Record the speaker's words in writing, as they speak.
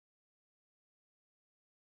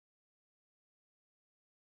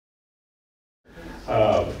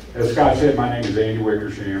As Scott said, my name is Andy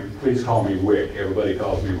Wickersham. Please call me Wick. Everybody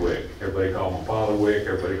calls me Wick. Everybody calls my father Wick.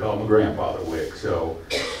 Everybody calls my grandfather Wick. So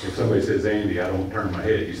if somebody says Andy, I don't turn my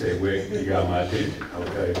head. You say Wick, you got my attention.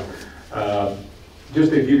 Okay.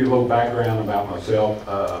 Just to give you a little background about myself,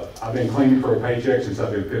 I've been cleaning for a paycheck since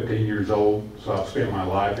I've been 15 years old. So I've spent my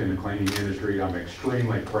life in the cleaning industry. I'm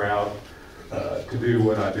extremely proud to do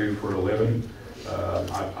what I do for a living.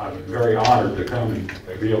 I'm very honored to come and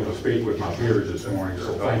be able to speak with my peers this morning,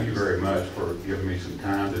 so thank you very much for giving me some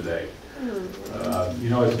time today. You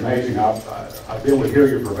know, it's amazing. I've been with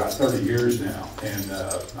Hillyard for about 30 years now, and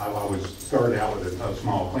I started out with a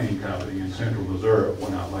small cleaning company in central Missouri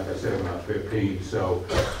when like I said, when I was 15. So,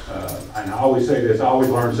 and I always say this, I always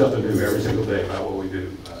learn something new every single day about what we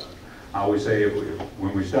do. I always say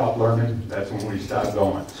when we stop learning, that's when we stop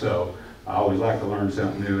going. So I always like to learn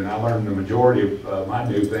something new, and I learned the majority of my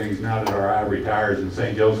new things now that our ivory tires in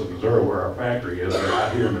St. Joseph, Missouri, where our factory is. They're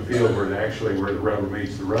out here in the field where the rubber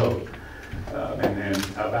meets the road. And then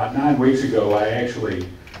about 9 weeks ago, I actually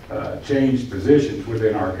changed positions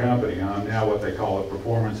within our company. I'm now what they call a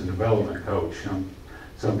performance and development coach.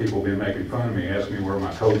 Some people have been making fun of me, asking me where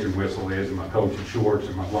my coaching whistle is and my coaching shorts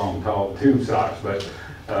and my long, tall tube socks. But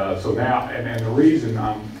so now, and the reason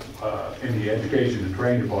I'm in the education and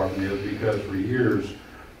training department is because for years,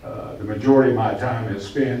 the majority of my time is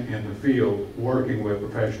spent in the field working with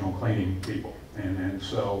professional cleaning people, and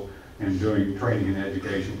doing training and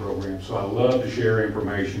education programs. So I love to share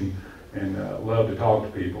information and love to talk to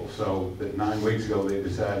people. So that 9 weeks ago, they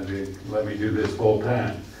decided to let me do this full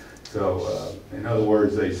time. So in other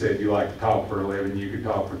words, they said, you like to talk for a living, you could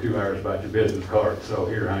talk for 2 hours about your business card. So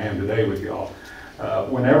here I am today with y'all.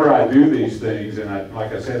 Whenever I do these things, and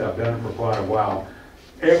like I said, I've done it for quite a while,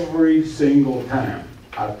 every single time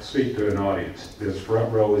I speak to an audience, this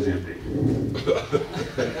front row is empty.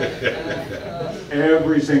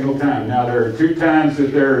 Every single time. Now, there are 2 times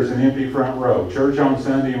that there is an empty front row. Church on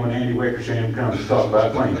Sunday and when Andy Wickersham comes to talk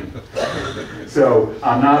about cleaning. So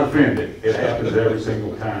I'm not offended. It happens every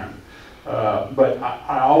single time. But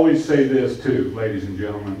I always say this too, ladies and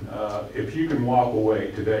gentlemen. If you can walk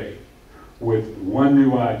away today with one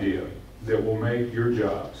new idea that will make your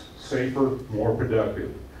jobs safer, more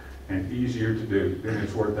productive, and easier to do, then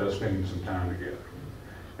it's worth us spending some time together.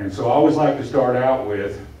 And so I always like to start out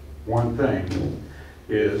with one thing,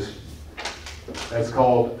 that's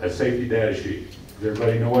called a safety data sheet. Does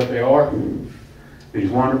everybody know what they are? These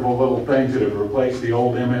wonderful little things that have replaced the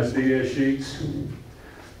old MSDS sheets.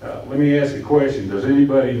 Let me ask a question. Does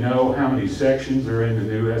anybody know how many sections are in the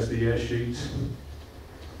new SDS sheets?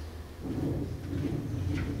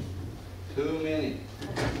 Too many.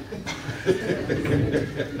 Good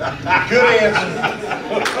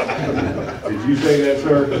answer. Did you say that,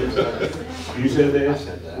 sir? You said that? I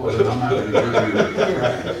said that. Well, then I'm not going to give you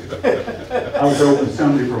that. I was hoping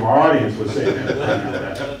somebody from our audience would say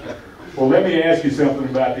that. Well, let me ask you something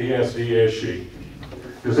about the SDS sheet.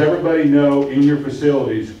 Does everybody know in your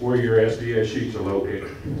facilities where your SDS sheets are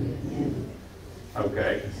located?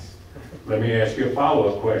 Okay. Let me ask you a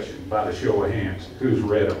follow-up question by the show of hands. Who's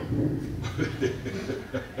read them?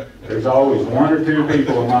 There's always 1 or 2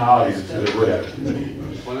 people in my audience that have read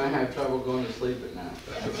them. When I have trouble going to sleep at night.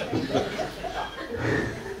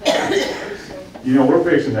 You know, we're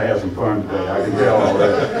fixing to have some fun today. I can tell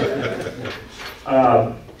already.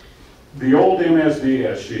 The old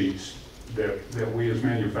MSDS sheets that we as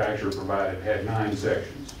manufacturer provided had 9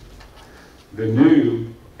 sections. The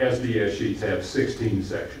new SDS sheets have 16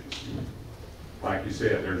 sections. Like you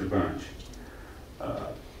said, there's a bunch.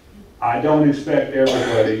 I don't expect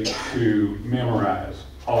everybody to memorize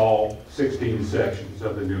all 16 sections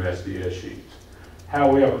of the new SDS sheets.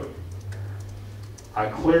 However, I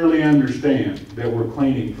clearly understand that we're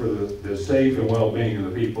cleaning for the safe and well-being of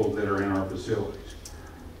the people that are in our facilities.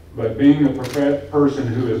 But being a person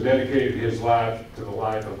who has dedicated his life to the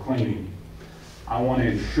life of cleaning, I want to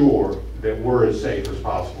ensure that we're as safe as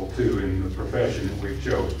possible too in the profession that we've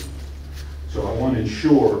chosen. So I want to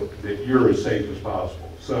ensure that you're as safe as possible.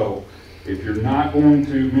 So if you're not going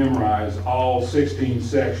to memorize all 16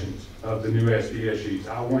 sections of the new SDS sheets,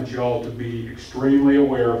 I want you all to be extremely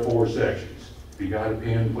aware of 4 sections. If you got a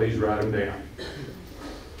pen, please write them down.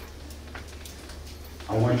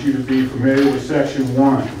 I want you to be familiar with section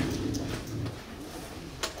 1.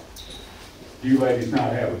 Do you ladies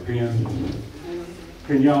not have a pen?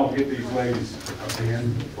 Can y'all get these ladies a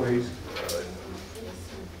pen, please?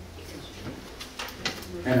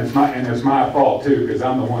 And it's my fault too, because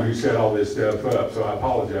I'm the one who set all this stuff up, so I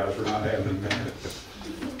apologize for not having a pen.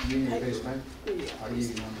 You need your face, man? I'll give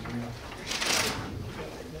you one.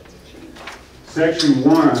 Section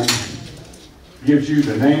 1 gives you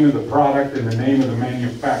the name of the product and the name of the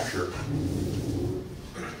manufacturer.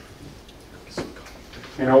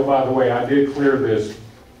 And oh, by the way, I did clear this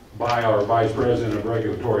by our Vice President of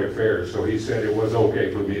Regulatory Affairs, so he said it was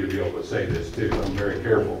okay for me to be able to say this too. I'm very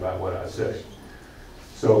careful about what I say.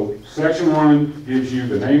 So Section 1 gives you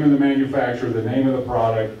the name of the manufacturer, the name of the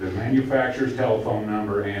product, the manufacturer's telephone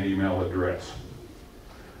number, and email address.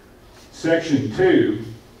 Section 2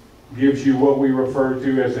 gives you what we refer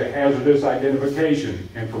to as the hazardous identification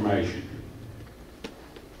information.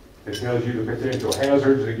 It tells you the potential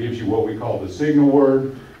hazards. It gives you what we call the signal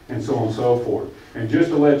word, and so on and so forth. And just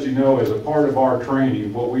to let you know, as a part of our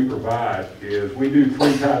training, what we provide is we do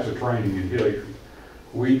 3 types of training in Hillyard.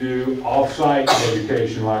 We do off-site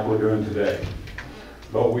education like we're doing today.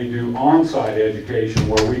 But we do on-site education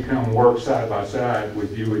where we come work side by side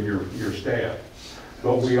with you and your staff.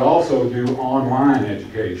 But we also do online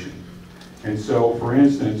education. And so, for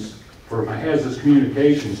instance, from a hazardous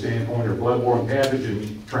communication standpoint or bloodborne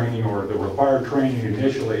pathogen training or the required training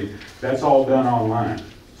initially, that's all done online.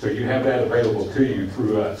 So you have that available to you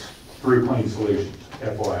through us, through Clean Solutions,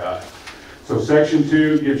 FYI. So Section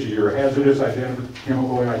 2 gives you your hazardous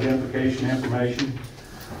chemical identification information.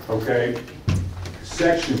 Okay.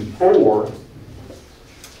 Section 4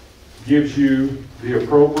 gives you the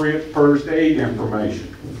appropriate first aid information.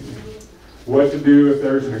 What to do if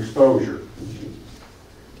there's an exposure.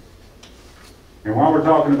 And while we're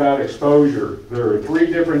talking about exposure, there are 3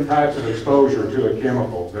 different types of exposure to a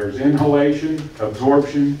chemical. There's inhalation,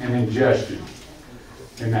 absorption, and ingestion.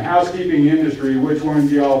 In the housekeeping industry, which one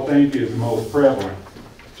do y'all think is the most prevalent?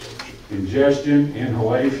 Ingestion,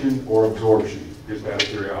 inhalation, or absorption? Just out of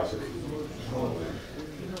curiosity.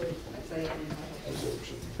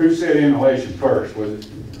 Who said inhalation first? Was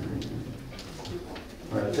it?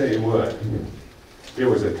 Well, I'll tell you what, it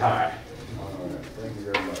was a tie. Thank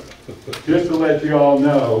you very much. Just to let you all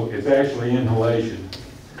know, it's actually inhalation.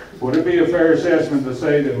 Would it be a fair assessment to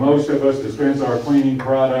say that most of us dispense our cleaning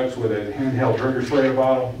products with a handheld trigger sprayer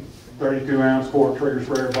bottle, 32-ounce quart trigger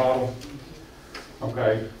sprayer bottle?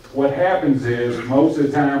 Okay. What happens is, most of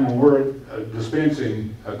the time when we're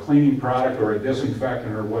dispensing a cleaning product or a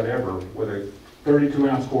disinfectant or whatever with a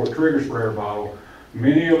 32-ounce quart trigger sprayer bottle,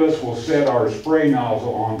 many of us will set our spray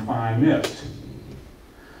nozzle on fine mist.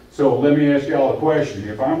 So let me ask y'all a question.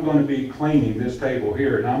 If I'm going to be cleaning this table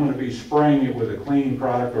here and I'm going to be spraying it with a cleaning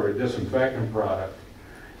product or a disinfectant product,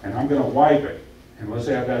 and I'm going to wipe it, and let's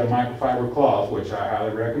say I've got a microfiber cloth, which I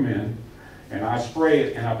highly recommend, and I spray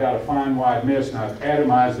it and I've got a fine white mist and I've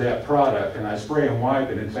atomized that product and I spray and wipe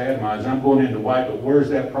it and it's atomized, I'm going in to wipe it, where's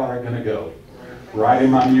that product going to go? Right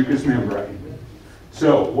in my mucous membrane.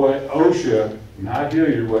 So what OSHA, not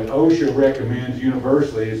Hillyard, what OSHA recommends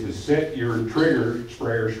universally is to set your trigger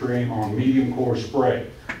sprayer stream on medium coarse spray.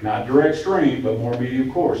 Not direct stream, but more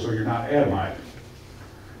medium coarse, so you're not atomizing.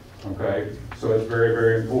 Okay, so it's very,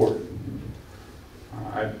 very important.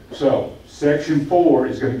 All right, so Section 4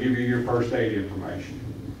 is going to give you your first aid information.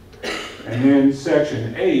 And then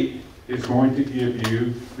Section 8 is going to give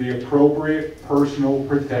you the appropriate personal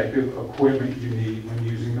protective equipment you need when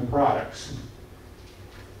using the products.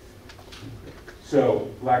 So,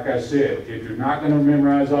 like I said, if you're not going to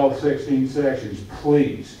memorize all 16 sections,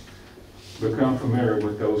 please become familiar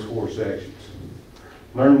with those 4 sections.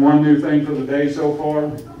 Learn one new thing for the day so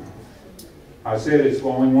far? I said it's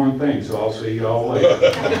only one thing, so I'll see you all later.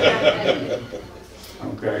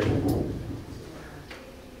 Okay.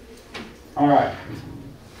 All right.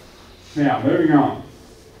 Now, moving on.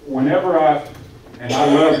 Whenever I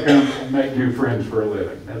love to come and make new friends for a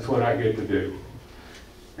living. That's what I get to do.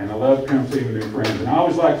 And I love to come see my new friends. And I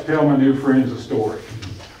always like to tell my new friends a story.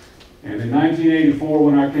 And in 1984,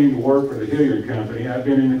 when I came to work for the Hillyard Company, I've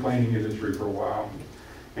been in the cleaning industry for a while.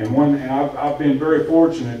 And I've been very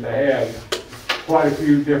fortunate to have quite a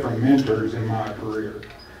few different mentors in my career.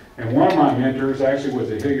 And one of my mentors actually was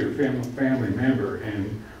a Hillyard family member.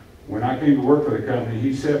 And when I came to work for the company,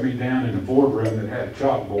 he set me down in a boardroom that had a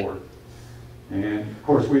chalkboard. And of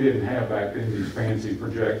course, we didn't have back then these fancy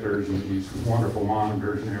projectors and these wonderful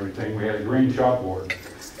monitors and everything. We had a green chalkboard.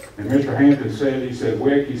 And Mr. Hampton said, he said,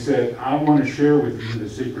 Wick, he said, I want to share with you the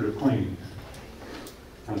secret of cleaning.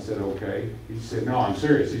 I said, okay. He said, no, I'm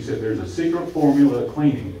serious. He said, there's a secret formula of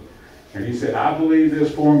cleaning. And he said, I believe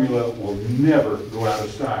this formula will never go out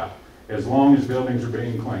of style as long as buildings are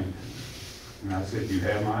being cleaned. And I said, you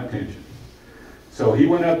have my attention. So he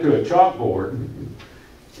went up to a chalkboard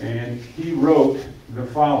and he wrote the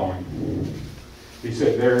following. He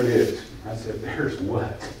said, there it is. I said, there's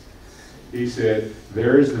what? He said,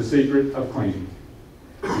 there is the secret of cleaning.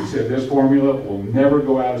 He said, this formula will never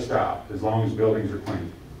go out of style as long as buildings are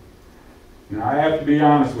clean. Now, I have to be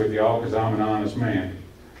honest with y'all because I'm an honest man.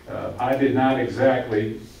 I did not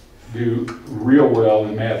exactly do real well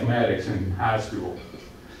in mathematics in high school.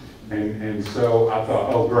 And so I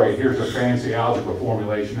thought, oh great, here's a fancy algebra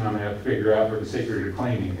formulation I'm gonna have to figure out for the secret of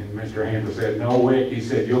cleaning. And Mr. Handel said, no, Wick, he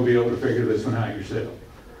said, you'll be able to figure this one out yourself.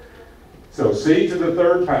 So C to the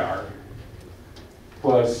third power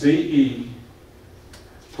plus CE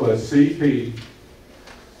plus CP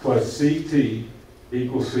plus CT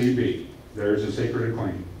equals CB. There's the secret of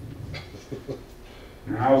cleaning.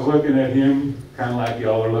 And I was looking at him kind of like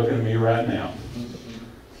y'all are looking at me right now.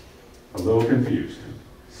 A little confused.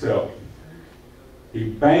 So he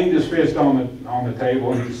banged his fist on the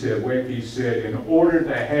table and he said, Wick, he said, in order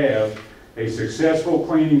to have a successful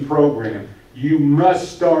cleaning program, you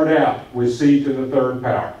must start out with C to the third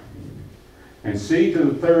power. And C to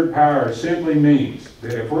the third power simply means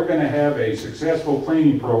that if we're going to have a successful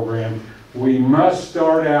cleaning program, we must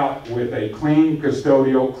start out with a clean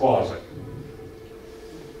custodial closet.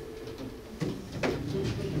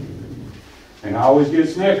 And I always get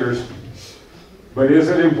snickers, but is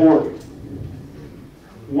it important?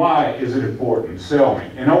 Why is it important? Sell me.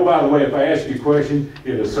 And oh, by the way, if I ask you a question,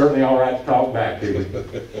 it is certainly all right to talk back to me.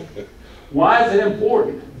 Why is it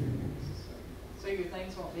important? So your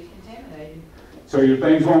things won't be contaminated. So your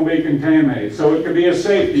things won't be contaminated. So it could be a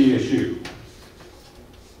safety issue.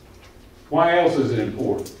 Why else is it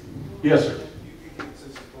important? Yes, sir.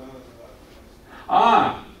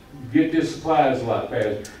 Get this supplies a lot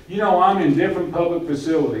faster. You know, I'm in different public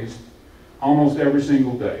facilities almost every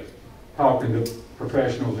single day, talking to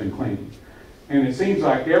professionals in cleaning. And it seems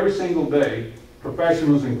like every single day,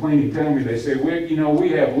 professionals in cleaning tell me, they say, Wick, you know,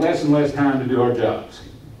 we have less and less time to do our jobs.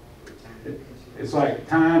 It's like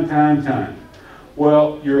time.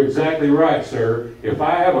 Well, you're exactly right, sir. If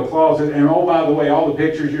I have a closet, and oh, by the way, all the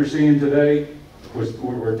pictures you're seeing today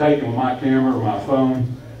were taken with my camera or my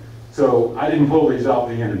phone. So I didn't pull these off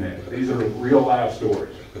the internet. These are real life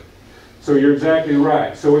stories. So you're exactly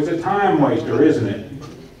right. So it's a time waster, isn't it?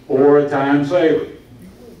 Or a time saver.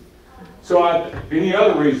 So any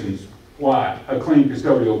other reasons why a clean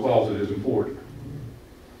custodial closet is important?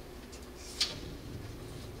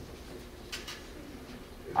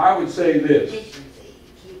 I would say this.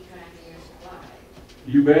 Keep track of your supplies.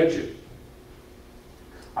 You betcha.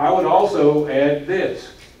 I would also add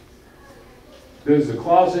this. Does the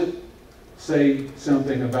closet say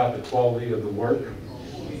something about the quality of the work?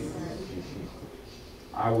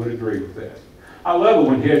 I would agree with that. I love it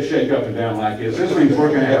when heads shake up and down like this. This means we're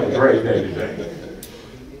going to have a great day today.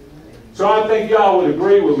 So I think y'all would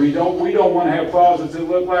agree with me. We don't want to have closets that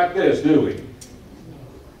look like this, do we?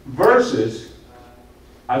 Versus,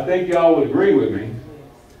 I think y'all would agree with me,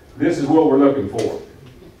 this is what we're looking for.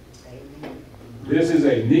 This is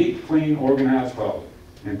a neat, clean, organized closet.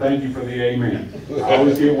 And thank you for the amen. I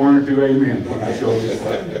always get one or two amens when I show this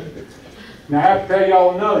slide. Now I have to tell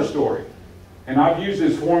y'all another story. And I've used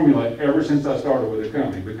this formula ever since I started with the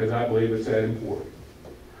company because I believe it's that important.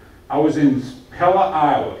 I was in Pella,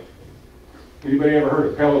 Iowa. Anybody ever heard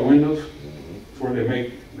of Pella Windows? It's where they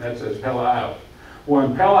make, that says Pella, Iowa. Well,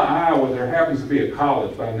 in Pella, Iowa, there happens to be a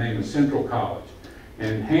college by the name of Central College.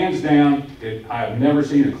 And hands down, I've never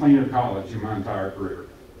seen a cleaner college in my entire career.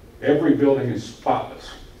 Every building is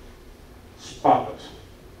spotless. Spotless.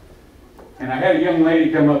 And I had a young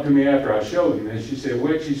lady come up to me after I showed them this. She said,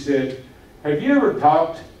 Wick, she said, have you ever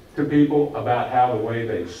talked to people about how the way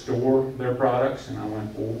they store their products? And I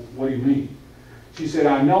went, well, what do you mean? She said,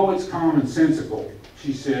 I know it's commonsensical.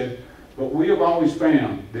 She said, but we have always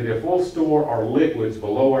found that if we'll store our liquids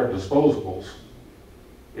below our disposables,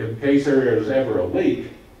 in case there is ever a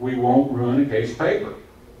leak, we won't ruin a case of paper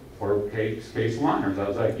or case liners. I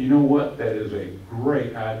was like, you know what? That is a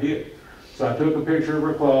great idea. So I took a picture of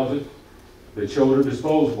her closet that showed her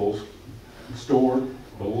disposables stored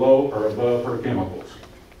below or above her chemicals.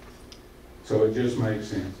 So it just makes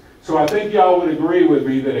sense. So I think y'all would agree with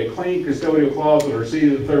me that a clean custodial closet or C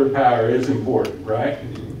to the third power is important, right?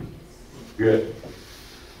 Good.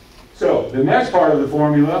 So the next part of the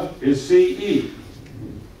formula is CE.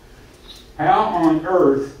 How on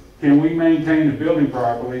earth can we maintain a building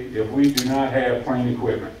properly if we do not have clean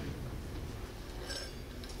equipment?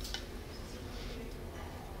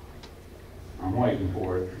 I'm waiting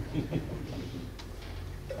for it.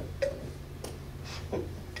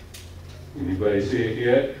 Anybody see it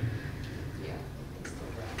yet?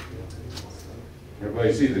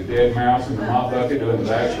 Everybody see the dead mouse in the mop bucket doing the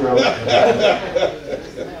backstroke?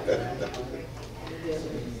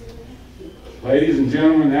 Ladies and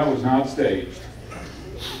gentlemen, that was not staged.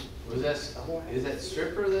 Is that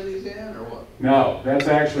stripper that he's in, or what? No, that's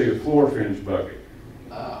actually a floor finish bucket.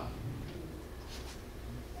 Ah.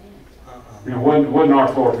 You know, wasn't our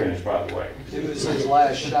floor finish, by the way. It was his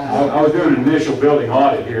last shine. I was doing an initial building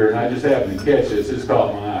audit here, and I just happened to catch this. It's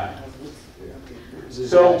caught my eye. It was his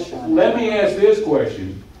So last shine. let me ask this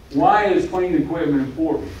question. Why is clean equipment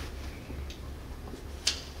important?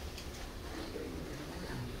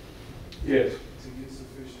 Yes.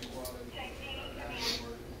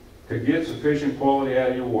 To get sufficient quality out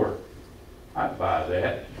of your work. I'd buy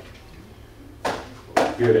that.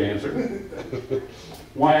 Good answer.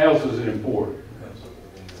 Why else is it important?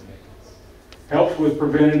 Helps with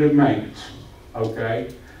preventative maintenance.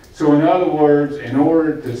 Okay? So in other words, in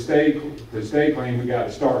order to stay clean, we got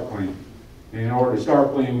to start clean. And in order to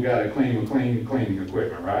start clean, we got to clean cleaning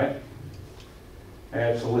equipment, right?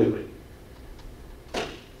 Absolutely.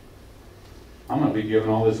 I'm going to be giving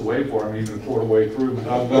all this away for him even before the way through my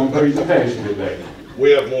doggone presentation today.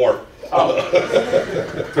 We have more. Oh,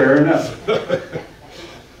 fair enough.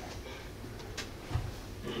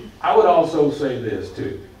 I would also say this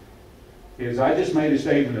too, is I just made a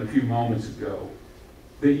statement a few moments ago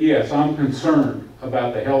that yes, I'm concerned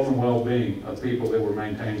about the health and well-being of people that we're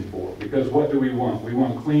maintaining for. Because what do we want? We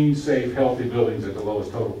want clean, safe, healthy buildings at the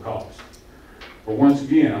lowest total cost. But once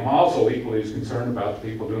again, I'm also equally as concerned about the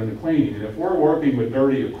people doing the cleaning. And if we're working with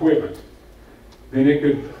dirty equipment, then it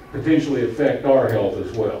could potentially affect our health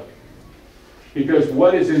as well. Because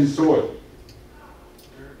what is in soil?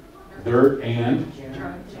 Dirt and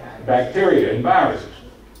bacteria and viruses.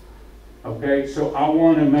 Okay, so I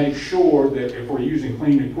want to make sure that if we're using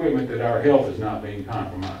clean equipment that our health is not being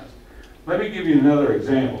compromised. Let me give you another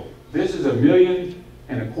example. This is a 1.25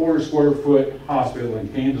 million square foot hospital in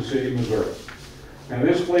Kansas City, Missouri. Now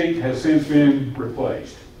this fleet has since been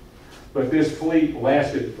replaced, but this fleet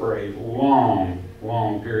lasted for a long,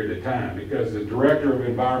 long period of time because the director of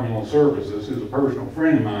environmental services, who's a personal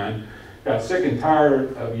friend of mine, got sick and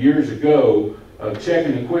tired of years ago of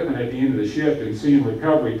checking equipment at the end of the shift and seeing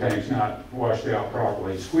recovery tanks not washed out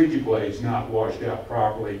properly, squeegee blades not washed out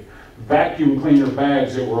properly, vacuum cleaner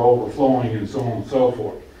bags that were overflowing, and so on and so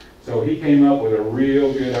forth. So he came up with a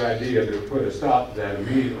real good idea to put a stop to that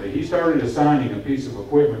immediately. He started assigning a piece of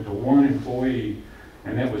equipment to one employee,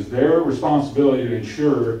 and it was their responsibility to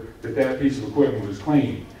ensure that that piece of equipment was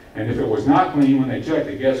clean. And if it was not clean when they checked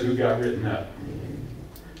it, guess who got written up?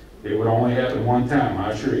 It would only happen one time,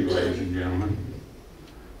 I assure you, ladies and gentlemen.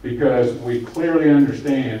 Because we clearly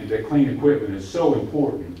understand that clean equipment is so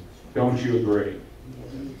important. Don't you agree?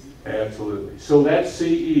 Absolutely. So that's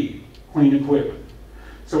CE, clean equipment.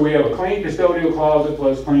 So we have a clean custodial closet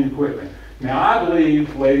plus clean equipment. Now I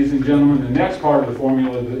believe, ladies and gentlemen, the next part of the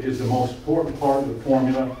formula is the most important part of the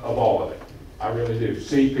formula of all of it. I really do.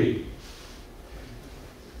 CP.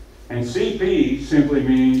 And CP simply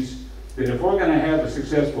means that if we're going to have a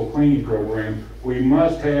successful cleaning program, we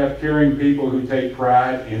must have caring people who take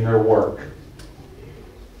pride in their work.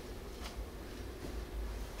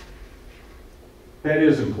 That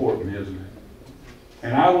is important, isn't it?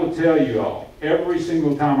 And I will tell you all, every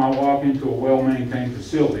single time I walk into a well-maintained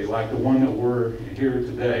facility, like the one that we're here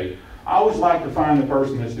today, I always like to find the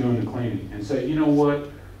person that's doing the cleaning and say, you know what,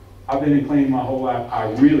 I've been in cleaning my whole life.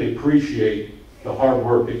 I really appreciate the hard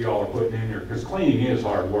work that y'all are putting in here, because cleaning is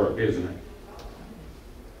hard work, isn't it?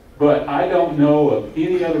 But I don't know of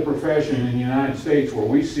any other profession in the United States where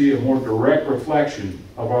we see a more direct reflection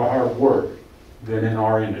of our hard work than in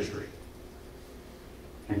our industry.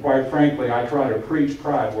 And quite frankly, I try to preach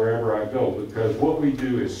pride wherever I go, because what we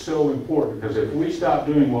do is so important. Because if we stop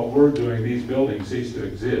doing what we're doing, these buildings cease to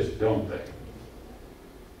exist, don't they?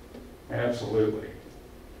 Absolutely.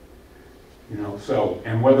 You know, so,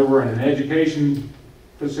 and whether we're in an education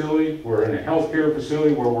facility, we're in a healthcare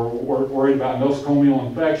facility where we're worried about nosocomial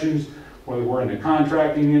infections, whether we're in the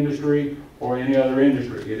contracting industry or any other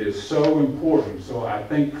industry, it is so important. So I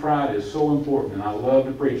think pride is so important, and I love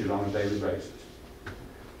to preach it on a daily basis.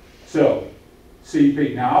 So,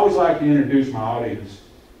 CP. Now, I always like to introduce my audience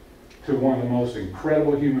to one of the most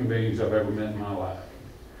incredible human beings I've ever met in my life.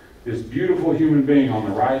 This beautiful human being on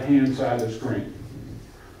the right-hand side of the screen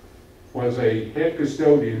was a head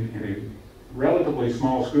custodian in a relatively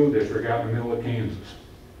small school district out in the middle of Kansas.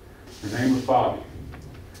 Her name was Bobby.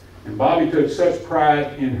 And Bobby took such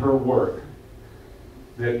pride in her work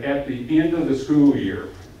that at the end of the school year,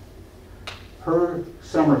 her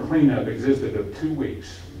summer cleanup existed of 2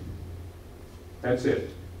 weeks. That's it.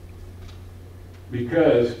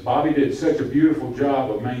 Because Bobby did such a beautiful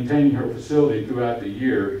job of maintaining her facility throughout the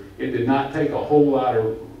year, it did not take a whole lot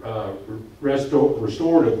of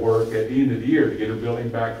restorative work at the end of the year to get her building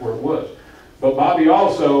back to where it was. But Bobby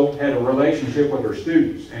also had a relationship with her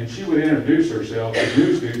students, and she would introduce herself to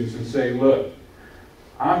new students and say, look,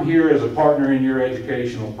 I'm here as a partner in your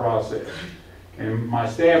educational process. And my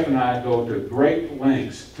staff and I go to great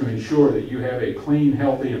lengths to ensure that you have a clean,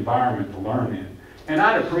 healthy environment to learn in. And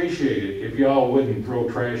I'd appreciate it if y'all wouldn't throw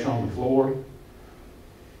trash on the floor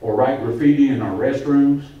or write graffiti in our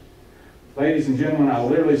restrooms. Ladies and gentlemen, I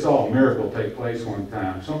literally saw a miracle take place one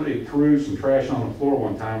time. Somebody threw some trash on the floor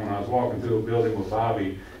one time when I was walking through a building with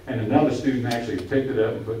Bobby, and another student actually picked it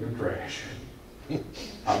up and put it in the trash.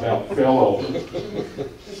 I about fell over.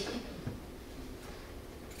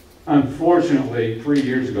 Unfortunately, 3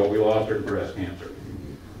 years ago, we lost her to breast cancer.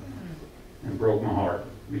 And broke my heart,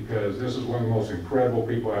 because this is one of the most incredible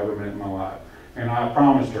people I ever met in my life. And I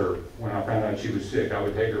promised her, when I found out she was sick, I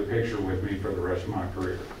would take her picture with me for the rest of my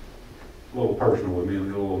career. A little personal with me, a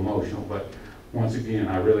little emotional, but once again,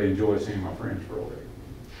 I really enjoy seeing my friends for a living.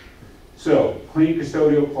 So, clean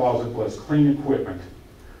custodial closet plus clean equipment,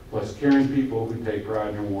 plus caring people who take pride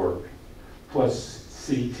in their work, plus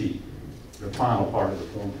CT, the final part of the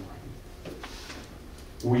formula.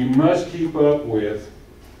 We must keep up with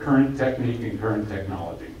current technique and current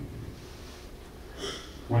technology.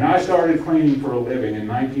 When I started cleaning for a living in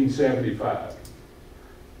 1975,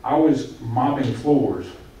 I was mopping floors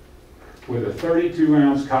with a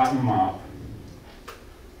 32-ounce cotton mop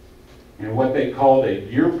and what they called a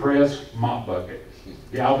gear press mop bucket,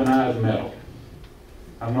 galvanized metal.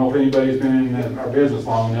 I don't know if anybody's been in our business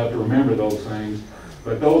long enough to remember those things,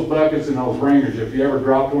 but those buckets and those ringers, if you ever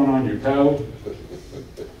dropped one on your toe,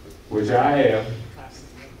 which I have,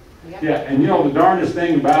 yeah, and you know the darndest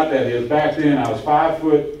thing about that is back then I was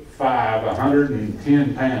 5'5",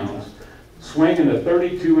 110 pounds, swinging a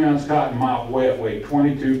 32-ounce cotton mop wet weighed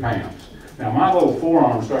 22 pounds. Now my little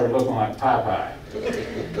forearm started looking like Popeye,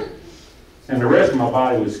 and the rest of my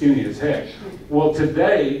body was skinny as heck. Well,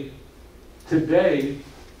 today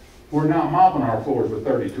we're not mopping our floors with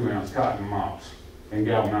 32-ounce cotton mops and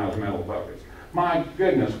galvanized metal buckets. My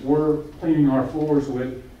goodness, we're cleaning our floors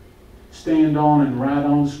with stand-on and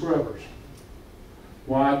ride-on scrubbers.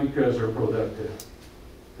 Why? Because they're productive.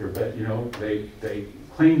 They're better, you know, they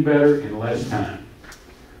clean better in less time.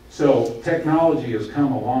 So technology has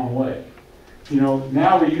come a long way. You know,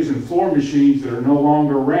 now we're using floor machines that are no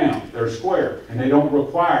longer round. They're square, and they don't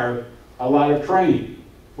require a lot of training,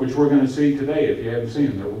 which we're going to see today if you haven't seen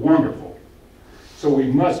them. They're wonderful. So we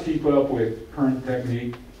must keep up with current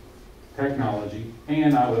technique, technology,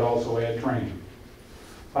 and I would also add training.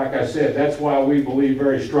 Like I said, that's why we believe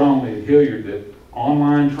very strongly at Hillyard that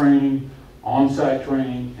online training, on-site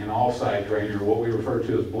training, and off-site training, or what we refer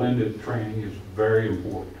to as blended training, is very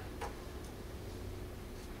important.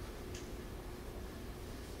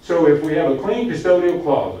 So if we have a clean custodial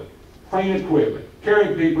closet, clean equipment,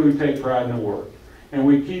 caring people who take pride in their work, and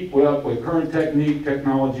we keep up with current technique,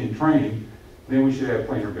 technology, and training, then we should have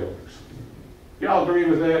cleaner buildings. Y'all agree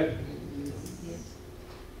with that? Yes.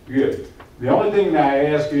 Good. The only thing that I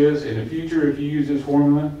ask is, in the future, if you use this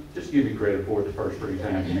formula, just give me credit for it the first 3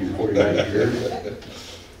 times you use it 49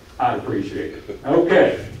 years. I'd appreciate it.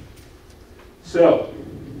 Okay. So,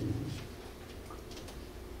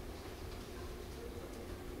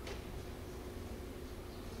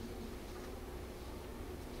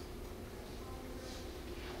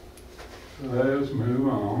 let's move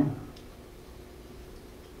on.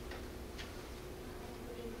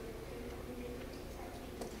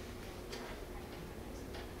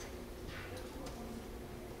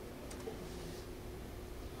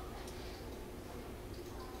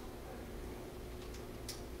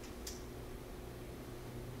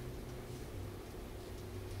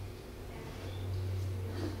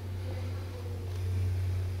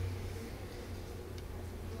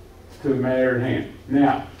 To the matter at hand.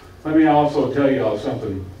 Now, let me also tell you all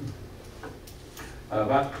something.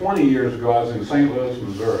 About 20 years ago, I was in St. Louis,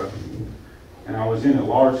 Missouri, and I was in a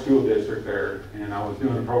large school district there, and I was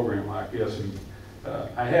doing a program like this, and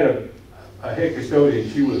I had a head custodian.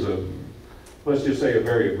 She was let's just say a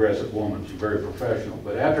very aggressive woman. She's very professional.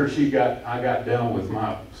 But after I got done with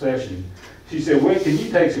my session, she said, "Wait, can you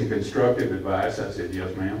take some constructive advice?" I said,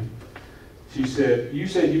 "Yes, ma'am." She said, "You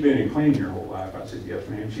said you've been in cleaning your whole life." I said, "Yes,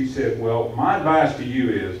 ma'am." She said, "Well, my advice to you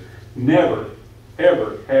is never,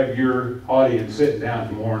 ever have your audience sitting down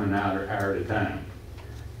for more than an hour at a time."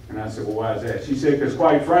 And I said, "Well, why is that?" She said, "Because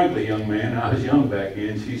quite frankly, young man," I was young back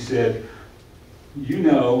then, she said, "you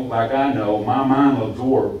know, like I know, my mind will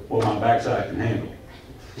absorb what my backside can handle."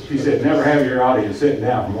 She said, "Never have your audience sitting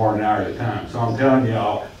down for more than an hour at a time." So I'm telling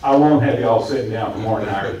y'all, I won't have y'all sitting down for more than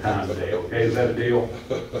an hour at a time today, okay? Is that a deal?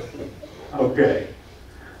 Okay.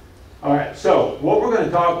 All right, so what we're going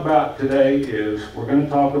to talk about today is we're going to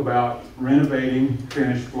talk about renovating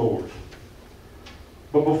finished floors.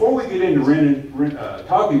 But before we get into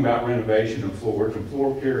talking about renovation of floors and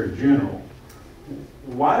floor care in general,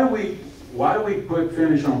 why do we put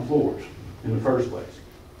finish on floors in the first place?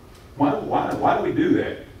 Why do we do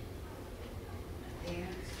that?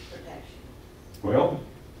 Appearance protection. Well,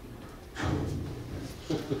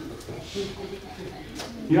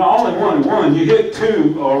 you know, only one to one. You hit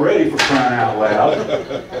two already, for crying out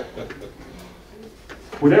loud.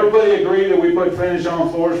 Would everybody agree that we put finish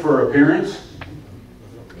on floors for appearance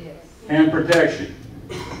Yes. and protection?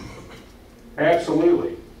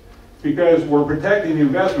 Absolutely. Because we're protecting the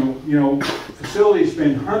investment. You know, facilities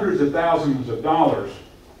spend hundreds of thousands of dollars,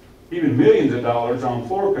 even millions of dollars on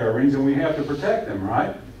floor coverings, and we have to protect them,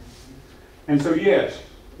 right? And so yes,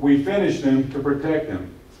 we finish them to protect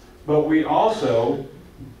them. But we also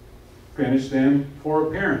finish them for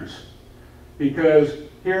appearance. Because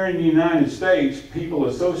here in the United States, people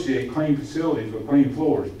associate clean facilities with clean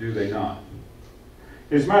floors, do they not?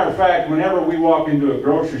 As a matter of fact, whenever we walk into a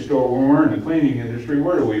grocery store when we're in the cleaning industry,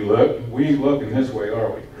 where do we look? We ain't looking this way,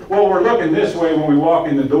 are we? Well, we're looking this way when we walk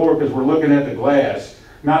in the door because we're looking at the glass,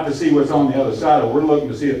 not to see what's on the other side of it. We're looking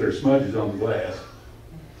to see if there's smudges on the glass.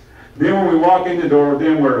 Then when we walk in the door,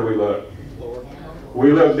 then where do we look?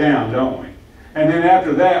 We look down, don't we? And then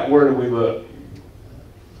after that, where do we look?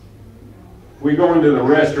 We go into the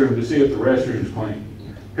restroom to see if the restroom's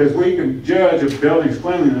clean. Because we can judge a building's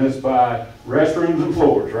cleanliness by restrooms and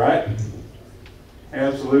floors, right?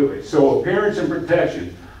 Absolutely. So appearance and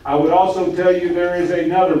protection. I would also tell you there is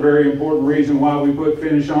another very important reason why we put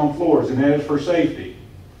finish on floors, and that is for safety.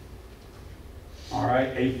 All right,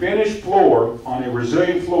 a finished floor on a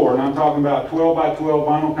resilient floor, and I'm talking about 12 by 12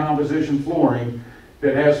 vinyl composition flooring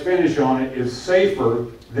that has finish on it, is safer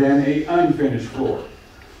than an unfinished floor.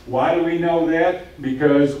 Why do we know that?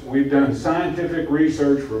 Because we've done scientific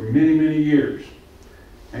research for many, many years.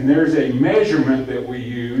 And there's a measurement that we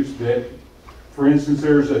use that, for instance,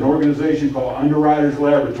 there's an organization called Underwriters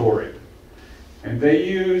Laboratory. And they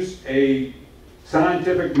use a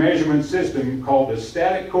scientific measurement system called the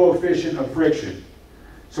static coefficient of friction.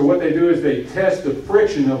 So what they do is they test the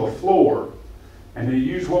friction of a floor, and they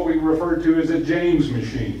use what we refer to as a James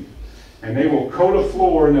machine. And they will coat a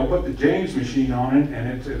floor, and they'll put the James machine on it, and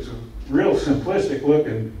it's a real simplistic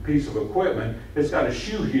looking piece of equipment. It's got a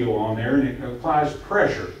shoe heel on there, and it applies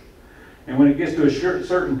pressure. And when it gets to a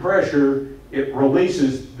certain pressure, it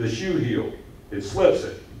releases the shoe heel. It slips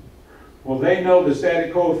it. Well, they know the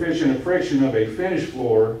static coefficient of friction of a finished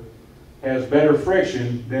floor has better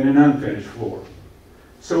friction than an unfinished floor.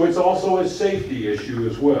 So it's also a safety issue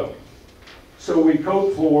as well. So we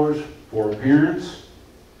coat floors for appearance,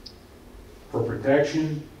 for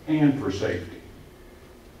protection, and for safety.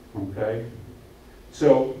 Okay?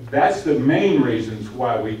 So that's the main reasons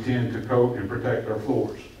why we tend to coat and protect our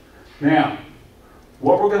floors. Now,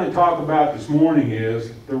 what we're going to talk about this morning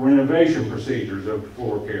is the renovation procedures of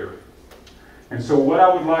floor care. And so what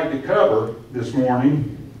I would like to cover this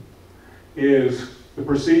morning is the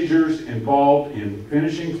procedures involved in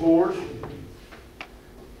finishing floors,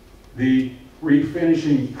 the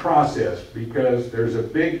refinishing process, because there's a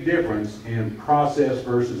big difference in process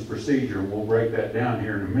versus procedure, and we'll break that down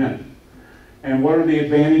here in a minute. And what are the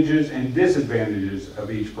advantages and disadvantages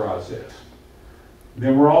of each process?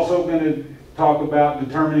 Then we're also going to talk about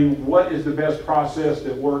determining what is the best process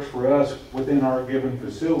that works for us within our given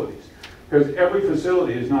facilities. Because every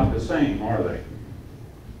facility is not the same, are they?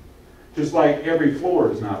 Just like every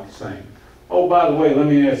floor is not the same. Oh, by the way, let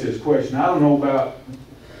me ask this question. I don't know about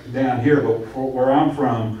down here, but where I'm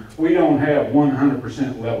from, we don't have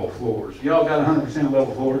 100% level floors. Y'all got 100%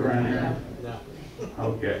 level floors around here? No.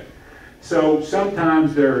 Okay. So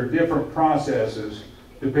sometimes there are different processes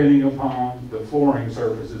depending upon the flooring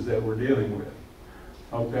surfaces that we're dealing with.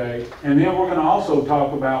 Okay? And then we're going to also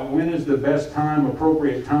talk about when is the best time,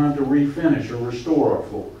 appropriate time to refinish or restore our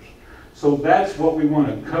floors. So that's what we want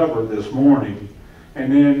to cover this morning.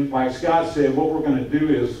 And then, like Scott said, what we're going to do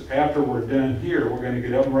is, after we're done here, we're going to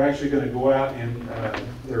get up and we're actually going to go out in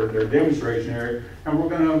their demonstration area, and we're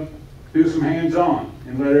going to do some hands-on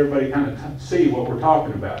and let everybody kind of see what we're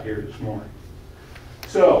talking about here this morning.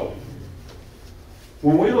 So,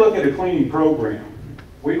 when we look at a cleaning program,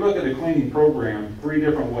 we look at a cleaning program 3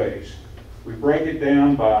 different ways. We break it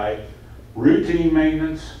down by routine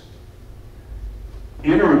maintenance,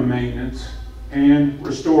 interim maintenance, and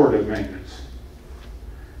restorative maintenance.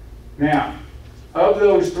 Now, of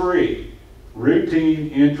those 3, routine,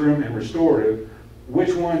 interim, and restorative,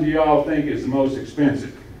 which one do y'all think is the most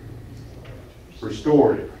expensive?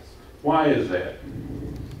 Restorative. Why is that?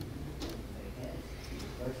 Because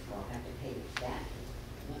first of all, have to pay the staff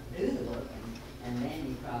to do the work, and then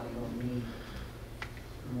you probably will need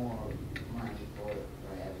more money for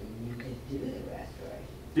whatever you need to do the restoration.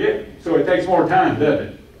 Yeah, so it takes more time, doesn't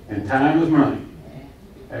it? And time is money.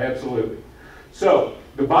 Yeah. Absolutely. So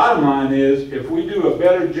the bottom line is, if we do a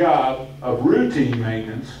better job of routine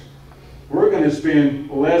maintenance, we're going to spend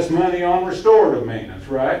less money on restorative maintenance,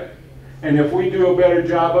 right? And if we do a better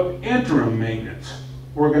job of interim maintenance,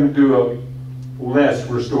 we're going to do a less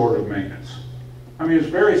restorative maintenance. I mean, it's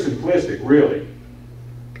very simplistic, really.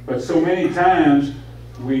 But so many times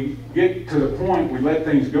we get to the point, we let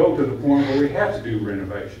things go to the point where we have to do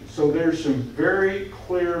renovations. So there's some very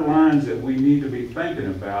clear lines that we need to be thinking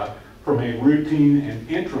about from a routine and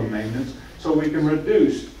interim maintenance, so we can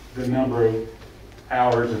reduce the number of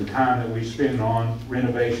hours and time that we spend on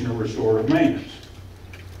renovation or restorative maintenance.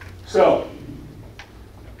 So,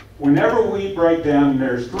 whenever we break down,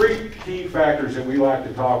 there's three key factors that we like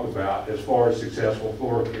to talk about as far as successful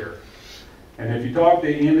floor care. And if you talk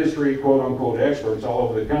to industry quote-unquote experts all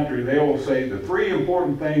over the country, they will say the three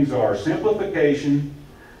important things are simplification,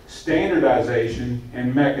 standardization,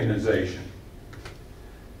 and mechanization.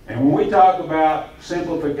 And when we talk about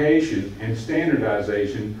simplification and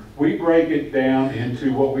standardization, we break it down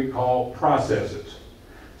into what we call processes.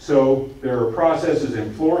 So there are processes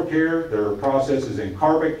in floor care, there are processes in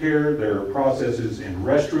carpet care, there are processes in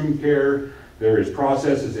restroom care, there is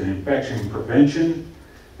processes in infection prevention,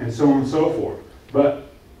 and so on and so forth.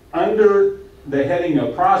 But under the heading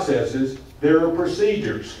of processes, there are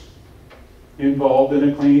procedures involved in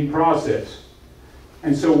a cleaning process.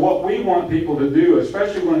 And so what we want people to do,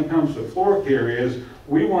 especially when it comes to floor care, is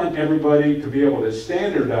we want everybody to be able to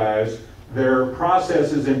standardize their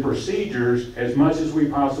processes and procedures as much as we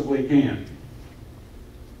possibly can.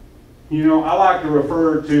 You know, I like to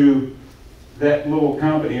refer to that little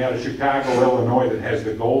company out of Chicago, Illinois that has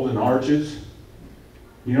the golden arches.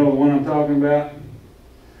 You know the one I'm talking about?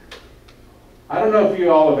 I don't know if you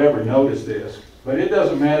all have ever noticed this, but it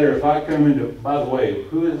doesn't matter if I come into, by the way,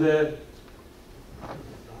 who is that?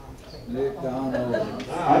 McDonald.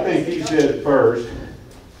 I think he said it first.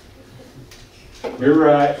 You're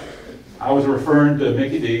right. I was referring to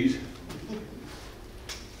Mickey D's.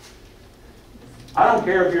 I don't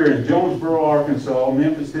care if you're in Jonesboro, Arkansas,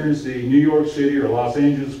 Memphis, Tennessee, New York City, or Los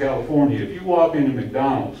Angeles, California. If you walk into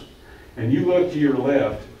McDonald's and you look to your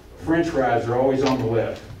left, French fries are always on the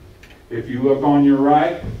left. If you look on your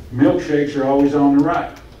right, milkshakes are always on the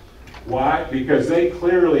right. Why? Because they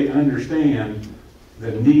clearly understand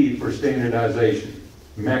the need for standardization,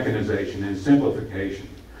 mechanization, and simplification.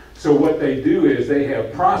 So what they do is they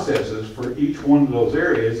have processes for each one of those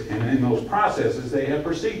areas, and in those processes they have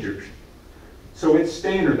procedures. So it's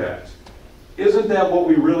standardized. Isn't that what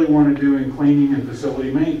we really want to do in cleaning and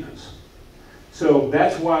facility maintenance? So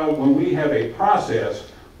that's why when we have a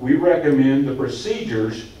process, we recommend the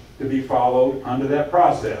procedures to be followed under that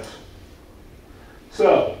process.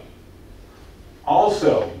 So,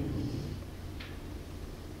 also,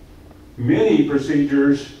 many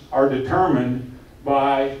procedures are determined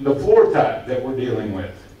by the floor type that we're dealing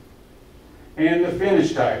with and the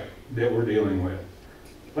finish type that we're dealing with.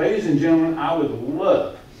 Ladies and gentlemen, I would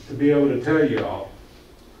love to be able to tell you all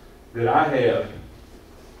that I have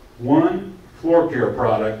one floor care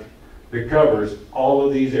product that covers all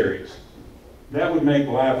of these areas. That would make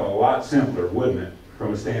life a lot simpler, wouldn't it,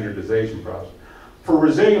 from a standardization process. For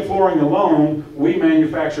resilient flooring alone, we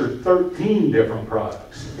manufacture 13 different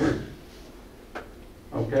products.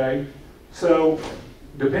 Okay? So,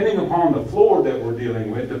 depending upon the floor that we're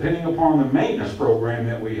dealing with, depending upon the maintenance program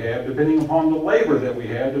that we have, depending upon the labor that we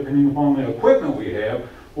have, depending upon the equipment we have,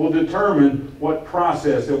 will determine what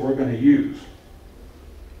process that we're going to use.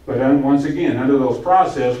 But then, once again, under those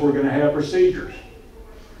processes, we're going to have procedures.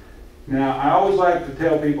 Now, I always like to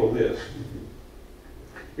tell people this,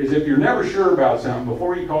 is if you're never sure about something,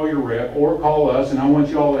 before you call your rep or call us, and I want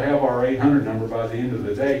you all to have our 800 number by the end of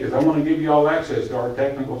the day, because I want to give you all access to our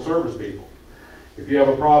technical service people. If you have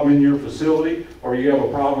a problem in your facility or you have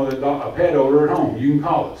a problem with a pet odor at home, you can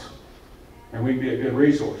call us, and we can be a good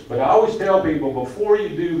resource. But I always tell people, before you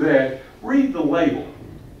do that, read the label,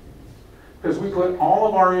 because we put all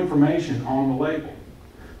of our information on the label.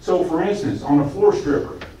 So, for instance, on a floor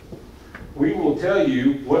stripper, we will tell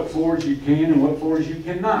you what floors you can and what floors you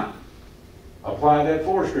cannot apply that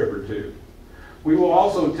floor stripper to. We will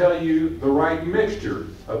also tell you the right mixture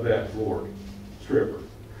of that floor stripper.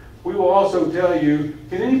 We will also tell you,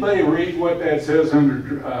 can anybody read what that says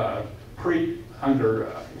under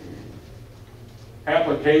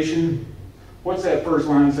application? What's that first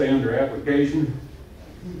line say under application?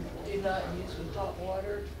 Do not use with hot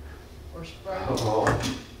water or spray. Oh.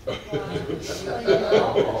 You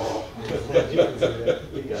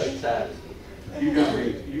got excited.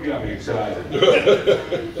 You got me excited.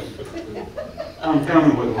 I'm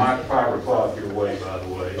coming with a microfiber cloth your way, by the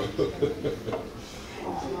way.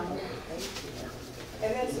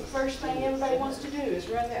 And that's the first thing everybody wants to do is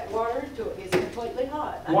run that water until it gets completely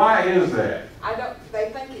hot. Why is that? They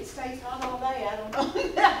think it stays hot all day, I don't know.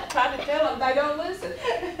 I try to tell them, they don't listen.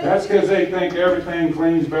 That's because they think everything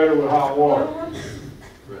cleans better with hot water.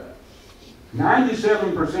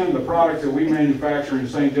 97% of the products that we manufacture in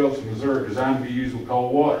St. Joseph, Missouri are designed to be used with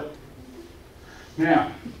cold water.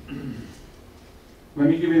 Now, let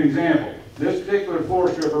me give you an example. This particular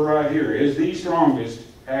floor stripper right here is the strongest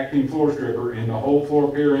acting floor stripper in the whole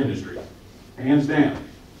floor care industry, hands down.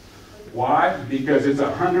 Why? Because it's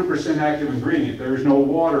 100% active ingredient. There's no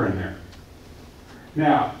water in there.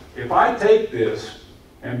 Now, if I take this,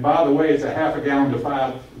 and by the way, it's a half a gallon to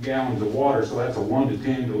 5 gallons of water, so that's a 1 to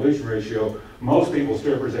 10 dilution ratio. Most people's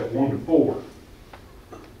strippers at 1 to 4.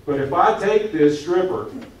 But if I take this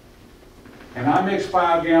stripper and I mix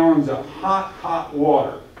 5 gallons of hot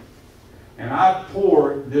water, and I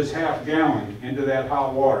pour this half gallon into that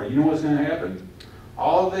hot water, you know what's going to happen?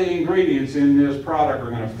 All of the ingredients in this product are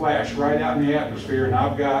going to flash right out in the atmosphere, and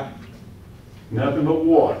I've got nothing but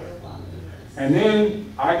water. And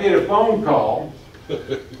then I get a phone call,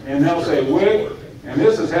 and they'll say, Wick, and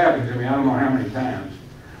this has happened to me, I don't know how many times.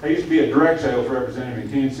 I used to be a direct sales representative in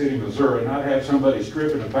Kansas City, Missouri, and I'd have somebody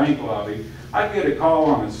strip in a bank lobby. I'd get a call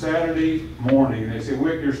on a Saturday morning, and they'd say,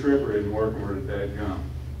 Wick, your stripper isn't working, where did that go?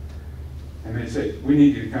 And they'd say, we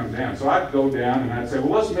need you to come down. So I'd go down and I'd say,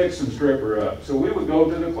 well, let's mix some stripper up. So we would go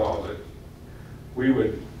to the closet, we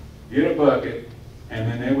would get a bucket,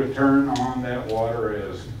 and then they would turn on that water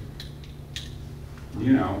as,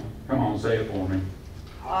 you know, come on, say it for me.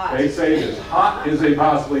 Hot. They'd say it as hot as they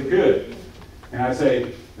possibly could. And I'd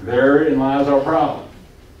say, therein lies our problem,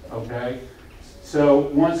 okay? So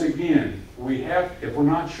once again, we have, if we're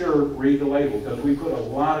not sure, read the label, because we put a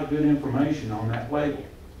lot of good information on that label.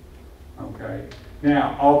 Okay.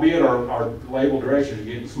 Now, albeit our label direction is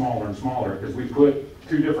getting smaller and smaller because we put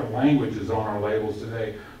 2 different languages on our labels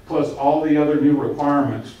today, plus all the other new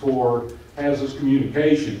requirements for hazardous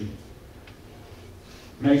communication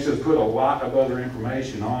makes us put a lot of other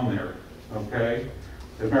information on there. Okay.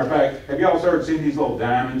 As a matter of fact, have y'all started seeing these little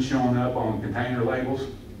diamonds showing up on container labels?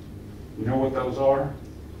 You know what those are?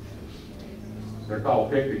 They're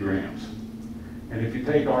called pictograms. And if you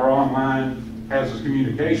take our online hazardous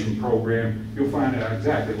communication program, you'll find out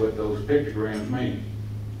exactly what those pictograms mean.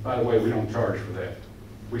 By the way, we don't charge for that.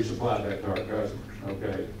 We supply that to our customers,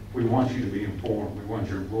 okay? We want you to be informed. We want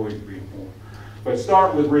your employees to be informed. But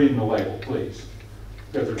start with reading the label, please,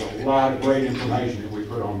 because there's a lot of great information that we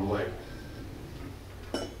put on the label.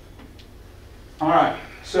 All right,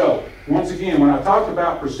 so once again, when I talked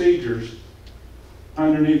about procedures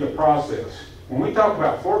underneath the process, when we talk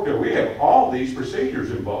about floor care, we have all these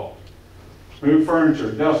procedures involved. Move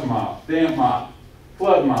furniture, dust mop, damp mop,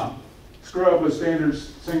 flood mop, scrub with standard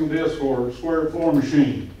single disc or square floor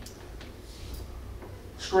machine,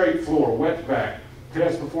 scrape floor, wet vac,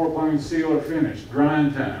 test before applying seal or finish,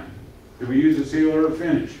 drying time. Do we use a sealer or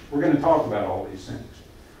finish? We're going to talk about all these things.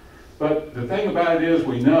 But the thing about it is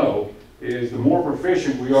we know is the more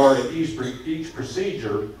proficient we are at each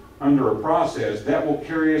procedure under a process, that will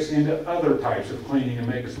carry us into other types of cleaning and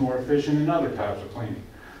make us more efficient in other types of cleaning.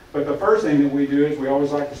 But the first thing that we do is we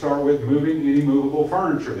always like to start with moving any movable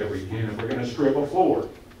furniture that we can if we're going to strip a floor.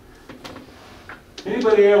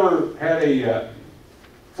 Anybody ever had a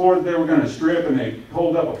floor that they were going to strip and they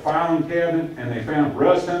pulled up a filing cabinet and they found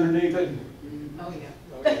rust underneath it? Oh,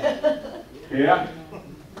 yeah. Yeah?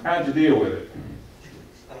 How'd you deal with it?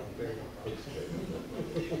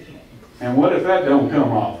 And what if that don't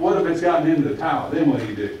come off? What if it's gotten into the tile? Then what do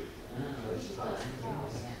you do?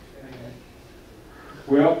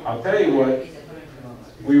 Well, I'll tell you what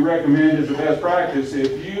we recommend as a best practice.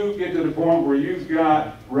 If you get to the point where you've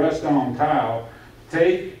got rust on tile,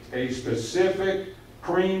 take a specific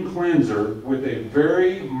cream cleanser with a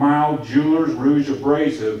very mild Jeweler's Rouge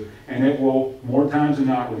abrasive, and it will, more times than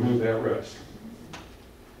not, remove that rust.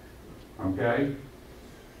 Okay?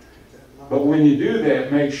 But when you do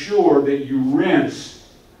that, make sure that you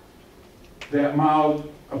rinse that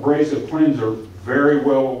mild abrasive cleanser very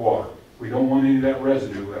well with water. We don't want any of that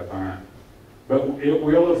residue left behind. But it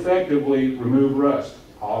will effectively remove rust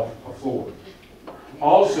off a floor.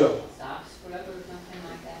 Also, Soft scrub or something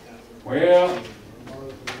like that? well,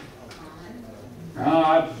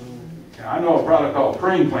 I know a product called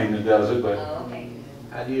Cream Clean that does it, but Oh, okay.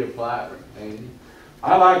 How do you apply it, Andy?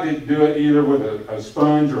 I like to do it either with a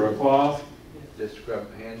sponge or a cloth. Just scrub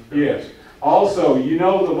the hands? Yes. Also, you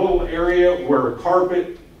know the little area where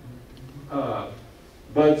carpet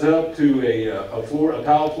buds up to a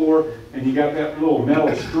tile floor, and you got that little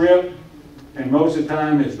metal strip, and most of the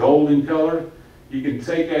time it's golden color, you can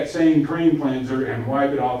take that same cream cleanser and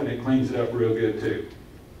wipe it off and it cleans it up real good too.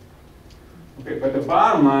 Okay, but the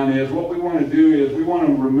bottom line is what we want to do is we want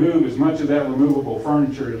to remove as much of that removable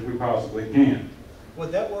furniture as we possibly can.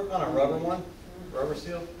 Would that work on a rubber one? Rubber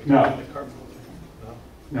seal? No. No?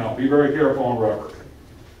 No, be very careful on rubber,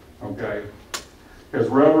 okay? Because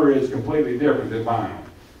rubber is completely different than vinyl,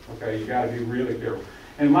 okay? You got to be really careful.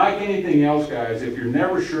 And like anything else, guys, if you're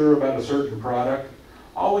never sure about a certain product,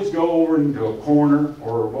 always go over into a corner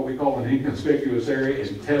or what we call an inconspicuous area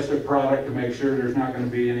and test a product to make sure there's not going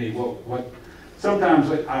to be any,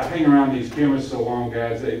 sometimes I hang around these chemists so long,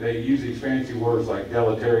 guys, they use these fancy words like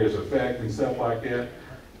deleterious effect and stuff like that.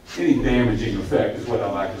 Any damaging effect is what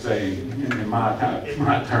I like to say in my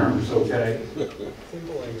terms, okay?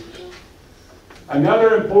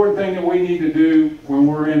 Another important thing that we need to do when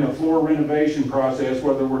we're in a floor renovation process,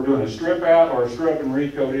 whether we're doing a strip out or a scrub and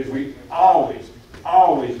recoat, is we always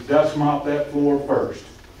dust mop that floor first.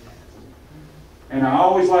 And I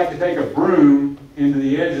always like to take a broom into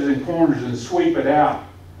the edges and corners and sweep it out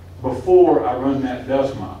before I run that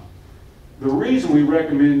dust mop. The reason we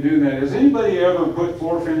recommend doing that is, anybody ever put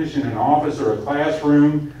floor finish in an office or a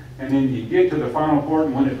classroom, and then you get to the final part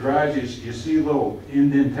and when it dries you see little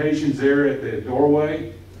indentations there at the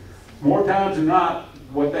doorway? More times than not,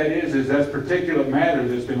 what that is that's particulate matter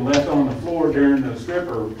that's been left on the floor during the strip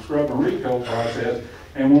or scrub and recoat process.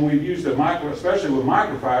 And when we've used especially with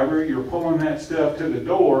microfiber, you're pulling that stuff to the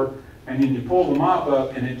door, and then you pull the mop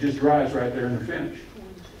up and it just dries right there in the finish.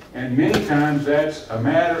 And many times that's a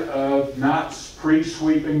matter of not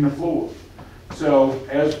pre-sweeping the floor. So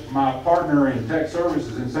as my partner in tech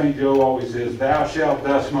services in St. Joe always says, thou shalt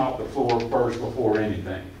dust mop the floor first before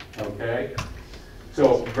anything, okay?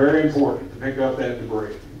 So very important to pick up that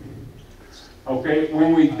debris. Okay,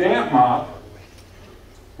 when we damp mop,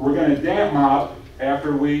 we're going to damp mop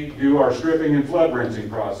after we do our stripping and flood rinsing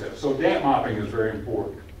process. So damp mopping is very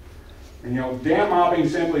important. And damp mopping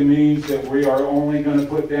simply means that we are only going to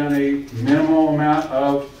put down a minimal amount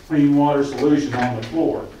of clean water solution on the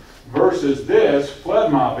floor. Versus this,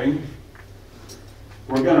 flood mopping,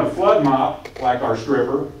 we're going to flood mop like our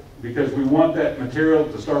stripper because we want that material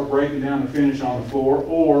to start breaking down the finish on the floor,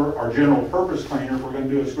 or our general purpose cleaner if we're going to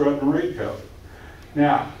do a scrub and recoat.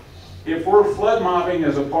 Now, if we're flood mopping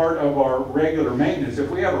as a part of our regular maintenance,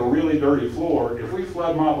 if we have a really dirty floor, if we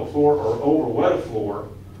flood mop a floor or over wet a floor,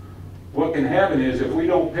 what can happen is if we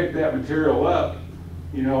don't pick that material up,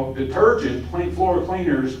 detergent, floor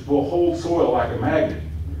cleaners will hold soil like a magnet.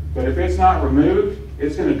 But if it's not removed,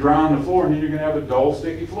 it's going to dry on the floor and then you're going to have a dull,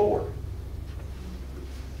 sticky floor.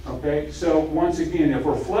 Okay, so once again, if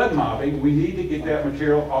we're flood mopping, we need to get that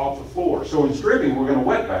material off the floor. So in stripping, we're going to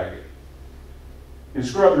wet back it. In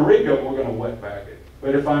scrub and recoat, we're going to wet back it.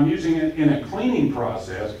 But if I'm using it in a cleaning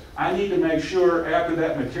process, I need to make sure after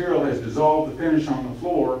that material has dissolved the finish on the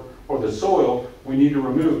floor or the soil, we need to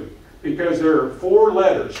remove it. Because there are 4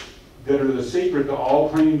 letters that are the secret to all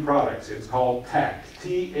cleaning products. It's called TACT,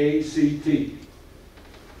 T-A-C-T.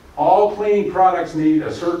 All cleaning products need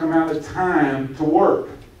a certain amount of time to work.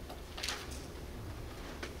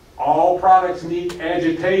 All products need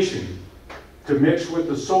agitation to mix with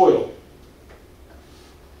the soil.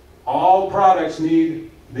 All products need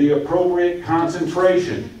the appropriate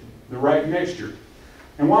concentration, the right mixture.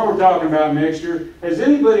 And while we're talking about mixture, has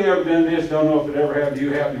anybody ever done this? Don't know if it ever happened to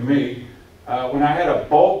you, happened to me. When I had a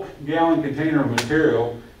bulk gallon container of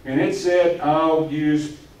material, and it said I'll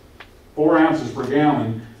use 4 ounces per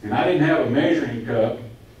gallon, and I didn't have a measuring cup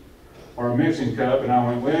or a mixing cup, and I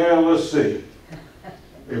went, well, let's see.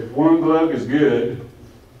 If 1 glug is good,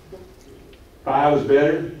 5 is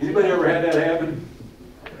better. Anybody ever had that happen?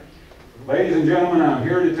 Ladies and gentlemen, I'm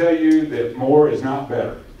here to tell you that more is not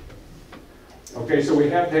better. Okay, so we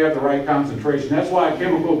have to have the right concentration. That's why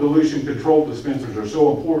chemical dilution control dispensers are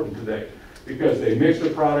so important today, because they mix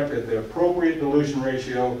the product at the appropriate dilution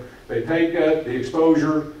ratio. They take the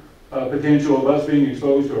exposure potential of us being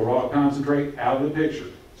exposed to a raw concentrate out of the picture.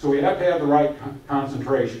 So we have to have the right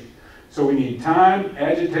concentration. So we need time,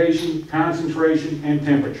 agitation, concentration, and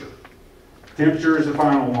temperature. Temperature is the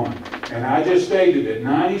final one. And I just stated that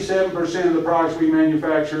 97% of the products we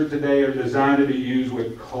manufacture today are designed to be used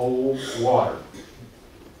with cold water.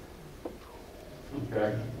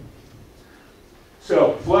 Okay?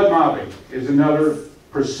 So, flood mopping is another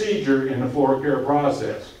procedure in the floor care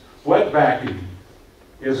process. Wet backing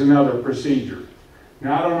is another procedure.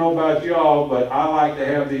 Now, I don't know about y'all, but I like to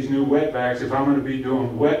have these new wet backs. If I'm going to be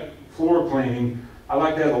doing wet floor cleaning, I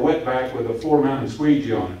like to have a wet back with a floor mounted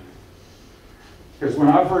squeegee on it. Because when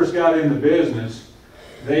I first got into business,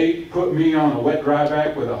 they put me on a wet dry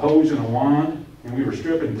back with a hose and a wand, and we were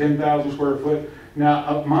stripping 10,000 square foot.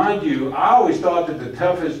 Now, mind you, I always thought that the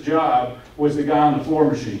toughest job was the guy on the floor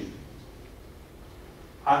machine.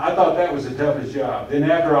 I thought that was the toughest job. Then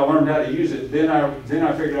after I learned how to use it, then I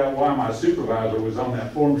figured out why my supervisor was on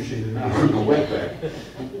that floor machine and not on the wetback.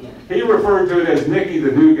 He referred to it as Nicky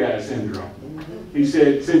the new guy syndrome. He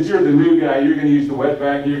said, since you're the new guy, you're going to use the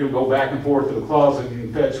wetback and you're going to go back and forth to the closet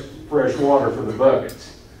and fetch fresh water for the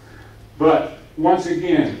buckets. But once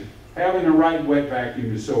again, having the right wet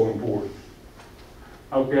vacuum is so important.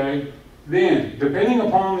 Okay? Then, depending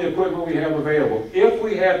upon the equipment we have available, if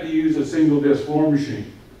we have to use a single disc floor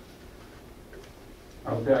machine,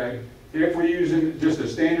 okay, if we're using just a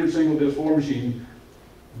standard single disc floor machine,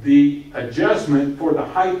 the adjustment for the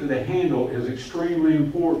height of the handle is extremely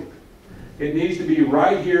important. It needs to be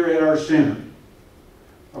right here at our center,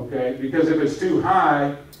 okay, because if it's too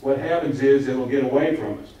high, what happens is it'll get away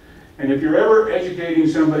from us. And if you're ever educating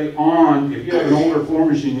somebody on, if you have an older floor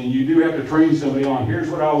machine and you do have to train somebody on, here's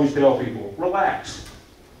what I always tell people: relax.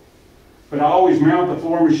 But I always mount the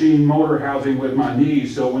floor machine motor housing with my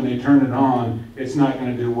knees so when they turn it on, it's not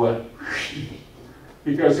going to do what?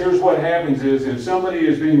 Because here's what happens is, if somebody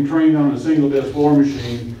is being trained on a single disc floor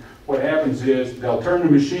machine, what happens is they'll turn the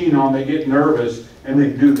machine on, they get nervous, and they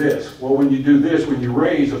do this. Well, when you do this, when you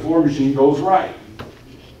raise, the floor machine goes right.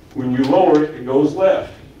 When you lower it, it goes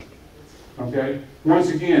left. Okay? Once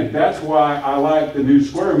again, that's why I like the new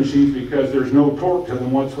square machines, because there's no torque to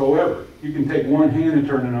them whatsoever. You can take one hand and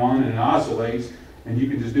turn it on and it oscillates, and you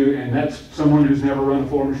can just do it, and that's someone who's never run a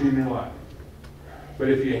floor machine in their life. But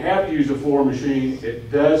if you have to use a floor machine,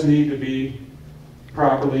 it does need to be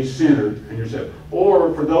properly centered in yourself.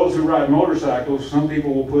 Or for those who ride motorcycles, some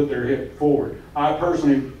people will put their hip forward. I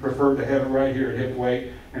personally prefer to have it right here at hip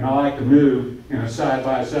weight, and I like to move in a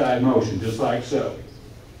side-by-side motion, just like so.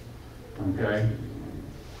 Okay?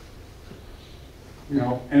 You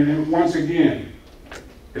know, and then once again,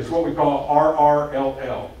 it's what we call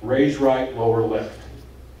RRLL, raise right, lower left.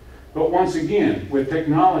 But once again, with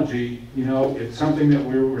technology, you know, it's something that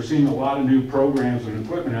we're seeing a lot of new programs and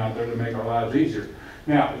equipment out there to make our lives easier.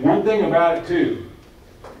 Now, one thing about it too,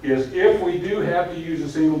 is if we do have to use a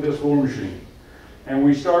single disc floor machine, and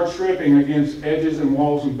we start stripping against edges and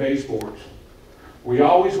walls and baseboards, we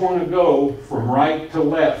always want to go from right to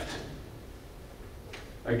left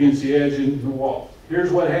against the edge and the wall.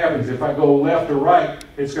 Here's what happens: if I go left or right,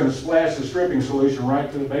 it's going to splash the stripping solution right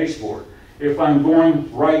to the baseboard. If I'm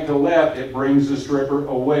going right to left, it brings the stripper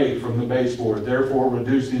away from the baseboard, therefore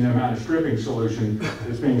reducing the amount of stripping solution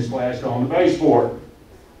that's being splashed on the baseboard.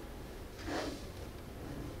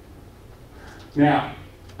 Now,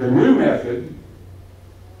 the new method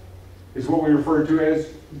is what we refer to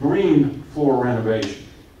as green floor renovation.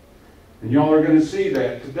 And y'all are going to see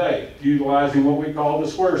that today, utilizing what we call the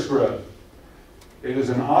square scrub. It is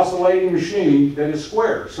an oscillating machine that is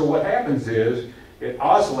square. So what happens is, it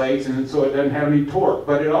oscillates, and so it doesn't have any torque.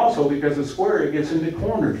 But it also, because it's square, it gets into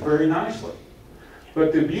corners very nicely.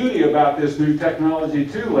 But the beauty about this new technology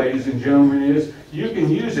too, ladies and gentlemen, is you can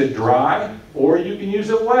use it dry or you can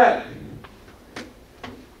use it wet.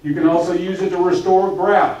 You can also use it to restore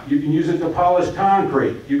grout. You can use it to polish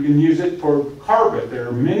concrete. You can use it for carpet. There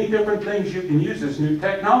are many different things you can use this new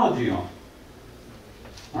technology on.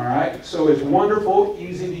 All right? So it's wonderful,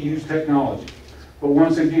 easy to use technology. But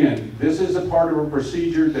once again, this is a part of a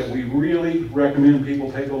procedure that we really recommend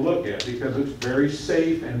people take a look at, because it's very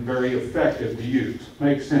safe and very effective to use.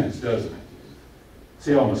 Makes sense, doesn't it?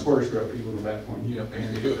 See all my square scrub people in the back one. Yep,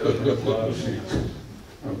 Andy, it does make a lot of sense.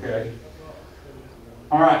 Okay?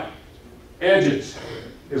 All right. Edges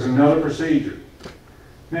is another procedure.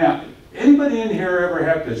 Now, anybody in here ever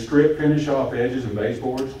have to strip finish off edges and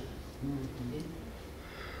baseboards?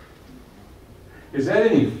 Is that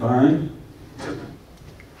any fun?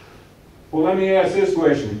 Well, let me ask this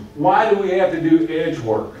question. Why do we have to do edge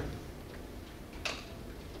work?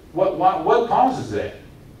 What causes that?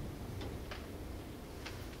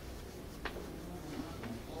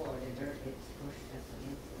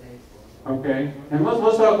 Okay, and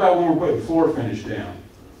let's talk about when we're putting floor finish down.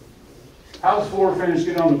 How does floor finish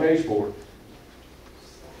get on the baseboard?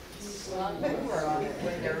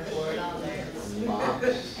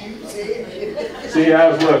 See, I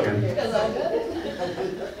was looking.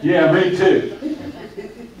 Yeah, me too.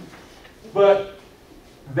 But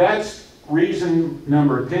that's reason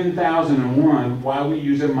number 10,001 why we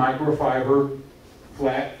use a microfiber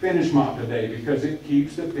flat finish mop today, because it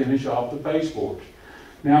keeps the finish off the baseboards.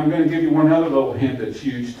 Now I'm going to give you one other little hint that's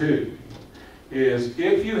huge too, is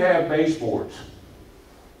if you have baseboards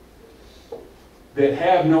that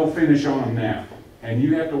have no finish on them now, and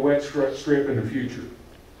you have to wet strip in the future,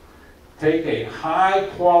 take a high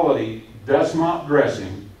quality dust mop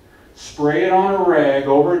dressing, spray it on a rag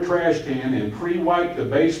over a trash can, and pre-wipe the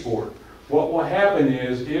baseboard. What will happen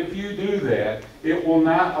is, if you do that, it will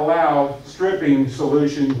not allow stripping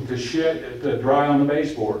solution to dry on the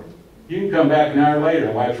baseboard. You can come back an hour later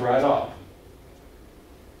and wipes right off.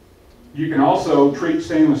 You can also treat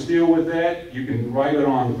stainless steel with that. You can write it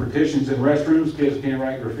on partitions in restrooms. Kids can't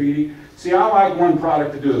write graffiti. See, I like one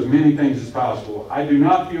product to do as many things as possible. I do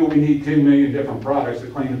not feel we need 10 million different products to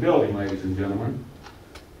clean a building, ladies and gentlemen.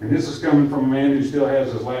 And this is coming from a man who still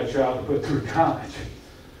has his last child to put through college.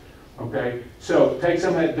 Okay, so take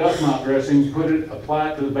some of that dust mop dressing,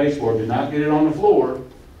 apply it to the baseboard. Do not get it on the floor.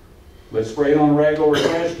 Let's spray it on a rag over a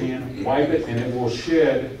trash can, wipe it, and it will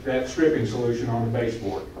shed that stripping solution on the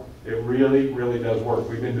baseboard. It really, really does work.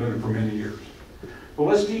 We've been doing it for many years. But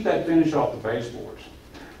let's keep that finish off the baseboards.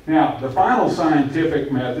 Now, the final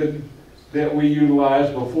scientific method that we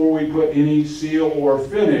utilize before we put any seal or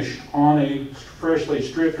finish on a freshly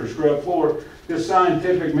stripped or scrubbed floor, this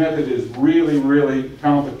scientific method is really, really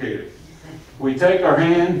complicated. We take our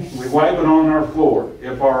hand, we wipe it on our floor.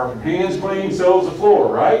 If our hand's clean, so's the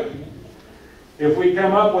floor, right? If we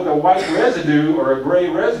come up with a white residue or a gray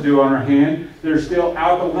residue on our hand, there's still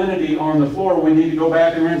alkalinity on the floor. We need to go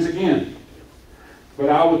back and rinse again. But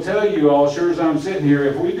I will tell you all, sure as I'm sitting here,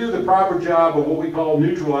 if we do the proper job of what we call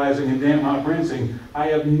neutralizing and damp mop rinsing, I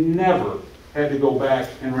have never had to go back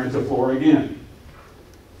and rinse a floor again.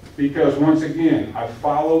 Because once again, I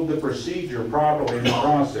followed the procedure properly in the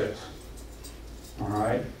process. All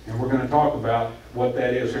right? And we're going to talk about what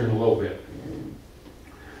that is here in a little bit.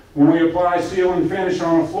 When we apply seal and finish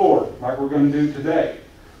on a floor, like we're going to do today,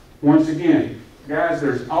 once again, guys,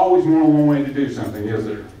 there's always more than one way to do something, is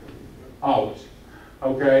there? Always.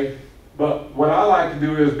 Okay? But what I like to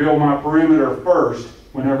do is build my perimeter first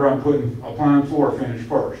whenever I'm applying floor finish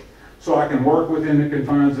first, so I can work within the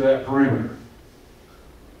confines of that perimeter.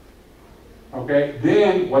 Okay?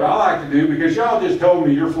 Then, what I like to do, because y'all just told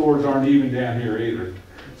me your floors aren't even down here either,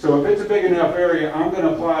 so if it's a big enough area, I'm going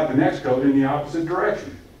to apply the next coat in the opposite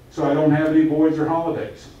direction, so I don't have any voids or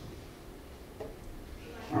holidays.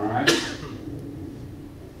 All right?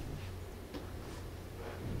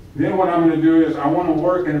 Then what I'm going to do is I want to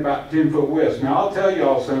work in about 10-foot widths. Now I'll tell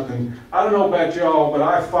y'all something. I don't know about y'all, but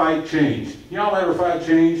I fight change. Y'all ever fight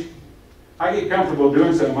change? I get comfortable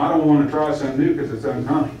doing something. I don't want to try something new because it's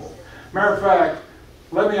uncomfortable. Matter of fact,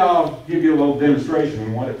 let me give you a little demonstration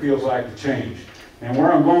on what it feels like to change. And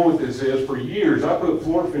where I'm going with this is, for years, I put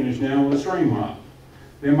floor finish down with a string mop.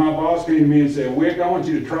 Then my boss came to me and said, "Wick, I want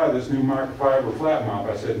you to try this new microfiber flat mop."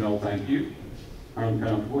 I said, "No, thank you. I'm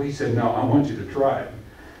comfortable." He said, "No, I want you to try it."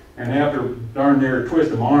 And after darn near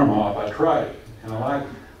twisting my arm off, I tried it, and I like it.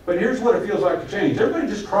 But here's what it feels like to change. Everybody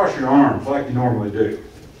just cross your arms like you normally do.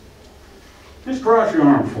 Just cross your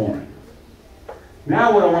arms for me.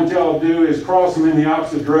 Now what I want y'all to do is cross them in the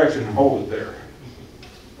opposite direction and hold it there.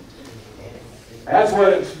 That's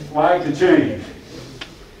what it's like to change.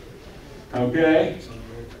 Okay?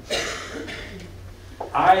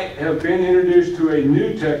 I have been introduced to a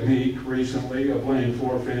new technique recently of laying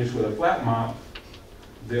floor finish with a flat mop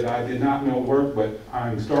that I did not know worked, but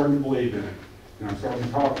I'm starting to believe in it, and I'm starting to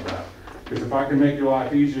talk about it. Because if I can make your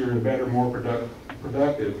life easier and better, more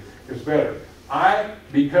productive, it's better.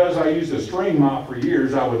 Because I used a string mop for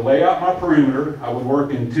years, I would lay out my perimeter, I would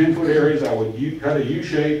work in 10-foot areas, I would cut a U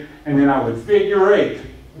shape, and then I would figure eight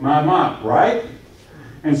my mop, right?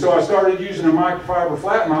 And so I started using a microfiber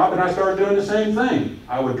flat mop, and I started doing the same thing.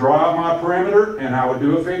 I would draw out my perimeter, and I would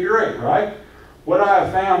do a figure eight, right? What I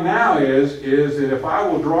have found now is that if I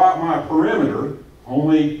will draw out my perimeter,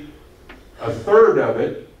 only a third of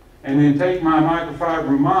it, and then take my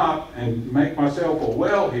microfiber mop and make myself a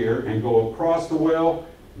well here and go across the well,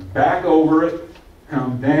 back over it,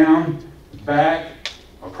 come down, back,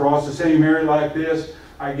 across the same area like this,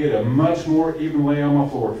 I get a much more even lay on my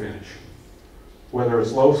floor finish. Whether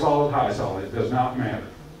it's low solid, high solid, it does not matter.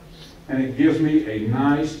 And it gives me a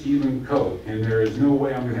nice even coat, and there is no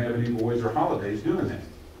way I'm going to have any voids or holidays doing that.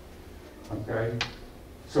 Okay?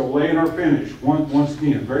 So laying our finish, once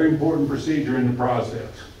again, very important procedure in the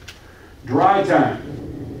process. Dry time.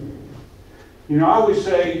 You know, I always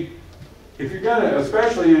say, if you're going to,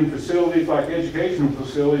 especially in facilities like educational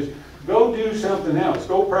facilities, go do something else.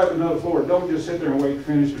 Go prep another floor. Don't just sit there and wait to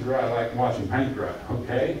finish to dry like watching paint dry,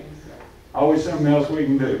 okay? Always something else we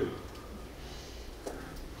can do.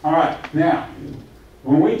 All right, now,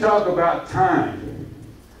 when we talk about time,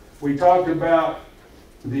 we talked about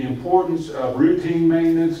the importance of routine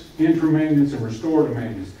maintenance, interim maintenance, and restorative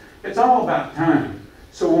maintenance. It's all about time.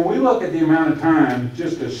 So when we look at the amount of time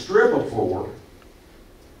just to strip a floor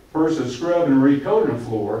versus scrub and recoat a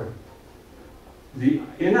floor, the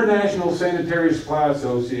International Sanitary Supply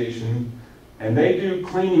Association, and they do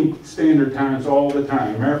cleaning standard times all the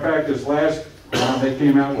time. Matter of fact, this last round they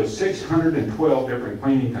came out with 612 different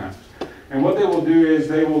cleaning times. And what they will do is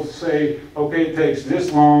they will say, okay, it takes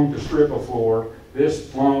this long to strip a floor,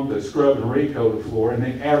 this long to scrub and recoat a floor, and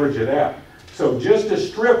they average it out. So just to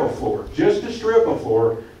strip a floor,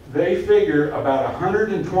 they figure about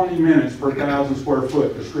 120 minutes per 1,000 square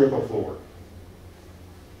foot to strip a floor.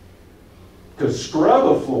 To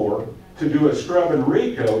scrub a floor, to do a scrub and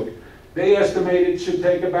recoat, they estimate it should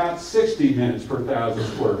take about 60 minutes per 1,000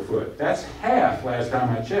 square foot. That's half last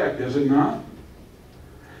time I checked, is it not?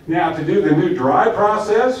 Now, to do the new dry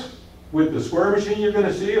process with the square machine you're going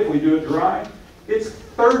to see if we do it dry, it's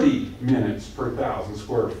 30 minutes per 1,000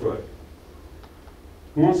 square foot.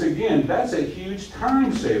 Once again, that's a huge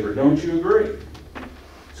time saver, don't you agree?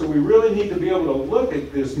 So we really need to be able to look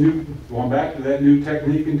at this new, going back to that new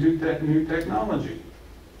technique and new technology.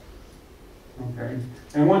 Okay?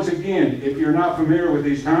 And once again, if you're not familiar with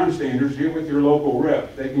these time standards, get with your local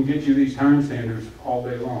rep. They can get you these time standards all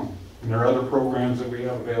day long. And there are other programs that we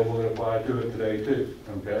have available that apply to it today too.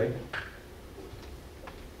 Okay?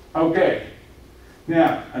 Okay.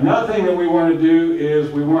 Now, another thing that we want to do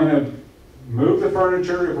is we want to move the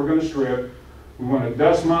furniture if we're going to strip. We want to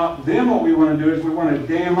dust mop. Then what we want to do is we want to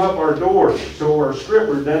dam up our doors so our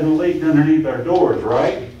stripper doesn't leak underneath our doors,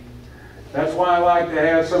 right? That's why I like to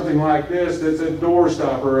have something like this that's a door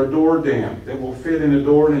stopper, a door dam that will fit in a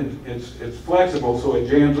door, and it's flexible so it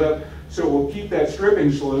jams up, so it will keep that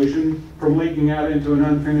stripping solution from leaking out into an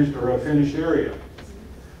unfinished or a finished area.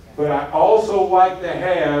 But I also like to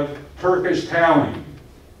have Turkish toweling,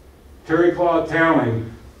 terry cloth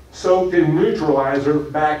toweling, soaked in neutralizer,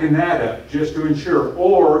 backing that up just to ensure.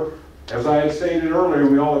 Or, as I had stated earlier,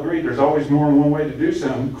 and we all agreed there's always more than one way to do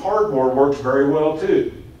something, cardboard works very well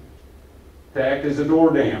too, to act as a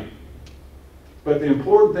door dam. But the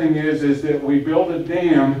important thing is that we build a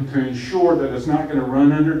dam to ensure that it's not going to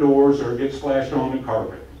run under doors or get splashed on the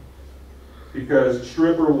carpet, because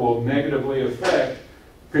stripper will negatively affect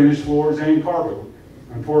finished floors and carpet.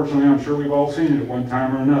 Unfortunately, I'm sure we've all seen it at one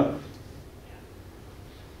time or another.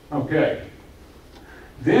 Okay.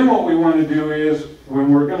 Then what we want to do is,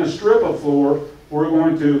 when we're going to strip a floor, we're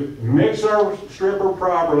going to mix our stripper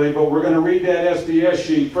properly, but we're going to read that SDS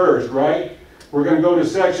sheet first, right? We're going to go to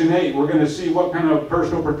section 8. We're going to see what kind of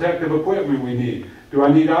personal protective equipment we need. Do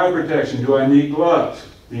I need eye protection? Do I need gloves?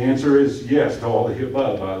 The answer is yes to all the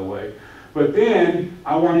above, by the way. But then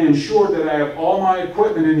I want to ensure that I have all my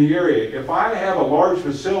equipment in the area. If I have a large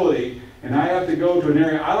facility and I have to go to an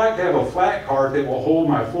area, I like to have a flat cart that will hold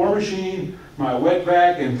my floor machine, my wet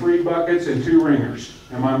vac, and 3 buckets and 2 ringers,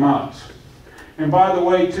 and my mops. And by the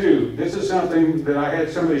way, too, this is something that I had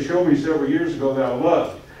somebody show me several years ago that I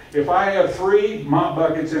love. If I have 3 mop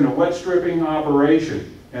buckets in a wet stripping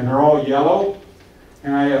operation, and they're all yellow,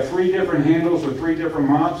 and I have 3 different handles with 3 different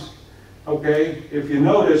mops, okay, if you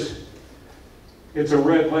notice, it's a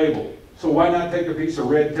red label. So why not take a piece of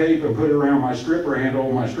red tape and put it around my stripper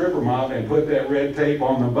handle, my stripper mop, and put that red tape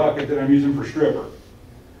on the bucket that I'm using for stripper?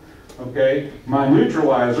 Okay, my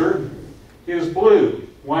neutralizer is blue.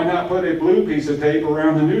 Why not put a blue piece of tape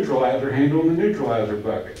around the neutralizer handle and the neutralizer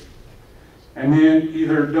bucket? And then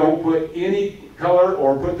either don't put any color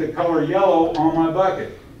or put the color yellow on my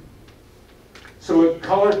bucket. So it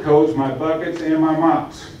color codes my buckets and my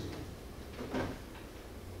mops.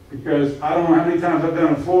 Because I don't know how many times I've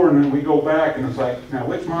done a floor and then we go back and it's like, now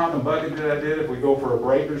which mop and bucket did I did if we go for a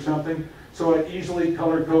break or something? So it easily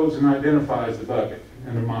color codes and identifies the bucket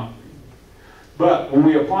and the mop. But when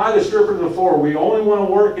we apply the stripper to the floor, we only want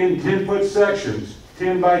to work in 10-foot sections,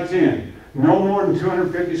 10 by 10, no more than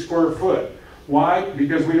 250 square foot. Why?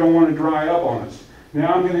 Because we don't want to dry up on us.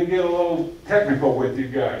 Now I'm going to get a little technical with you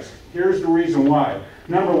guys. Here's the reason why.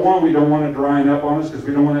 Number one, we don't want it drying up on us because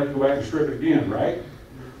we don't want to have to go back and strip it again, right?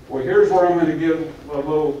 Well, here's where I'm going to give a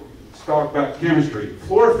little talk about chemistry.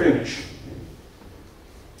 Floor finish.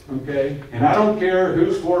 Okay? And I don't care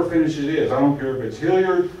whose floor finish it is. I don't care if it's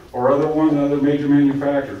Hillyard or other major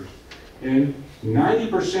manufacturers. In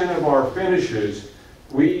 90% of our finishes,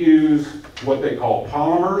 we use what they call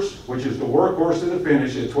polymers, which is the workhorse of the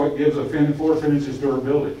finish. It's what gives a floor finish its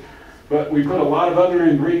durability. But we put a lot of other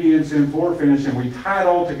ingredients in floor finish and we tie it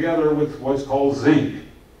all together with what's called zinc.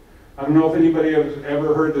 I don't know if anybody has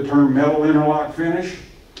ever heard the term metal interlock finish.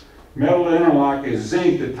 Metal interlock is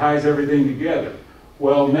zinc that ties everything together.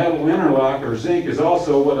 Well, metal interlock or zinc is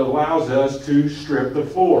also what allows us to strip the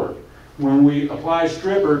floor. when we apply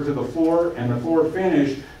stripper to the floor and the floor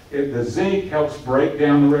finish, the zinc helps break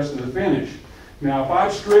down the rest of the finish. Now, if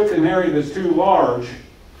I've stripped an area that's too large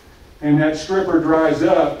and that stripper dries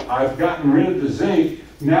up, I've gotten rid of the zinc.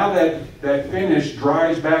 Now that finish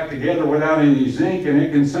dries back together without any zinc, and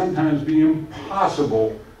it can sometimes be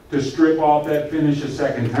impossible to strip off that finish a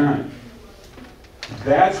second time.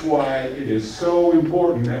 That's why it is so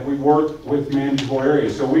important that we work with manageable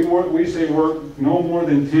areas. So we say work no more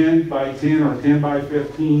than 10 by 10 or 10 by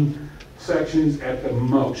 15 sections at the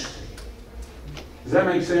most. Does that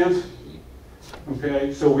make sense?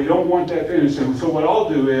 Okay, so we don't want that finish. And so what I'll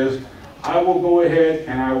do is, I will go ahead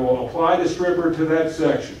and I will apply the stripper to that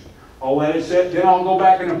section. I'll let it set, then I'll go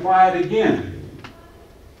back and apply it again.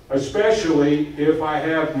 Especially if I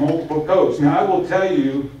have multiple coats. Now I will tell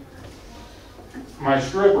you, my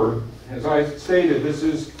stripper, as I stated,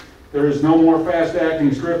 there is no more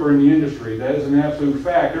fast-acting stripper in the industry. That is an absolute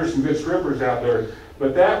fact. There's some good strippers out there.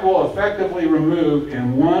 But that will effectively remove,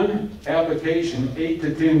 in one application, 8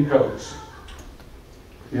 to 10 coats.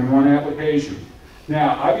 In one application.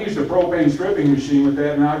 Now, I've used a propane stripping machine with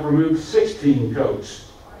that, and I've removed 16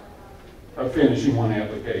 coats of finish in one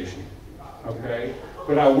application. Okay?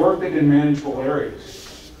 But I worked it in manageable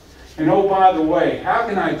areas. And oh, by the way, how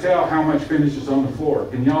can I tell how much finish is on the floor?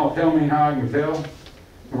 Can y'all tell me how I can tell?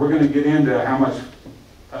 And we're going to get into how much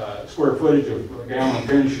square footage of a gallon of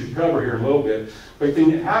finish should cover here in a little bit. But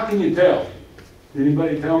how can you tell?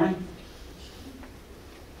 Anybody tell me?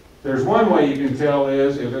 There's one way you can tell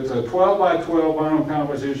is if it's a 12 by 12 vinyl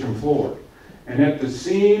composition floor, and at the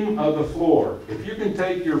seam of the floor, if you can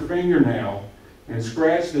take your fingernail and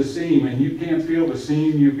scratch the seam and you can't feel the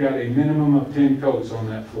seam, you've got a minimum of 10 coats on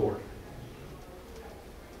that floor.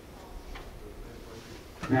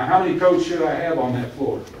 Now, how many coats should I have on that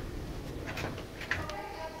floor?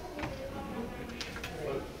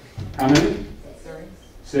 How many?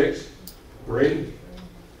 6? 3?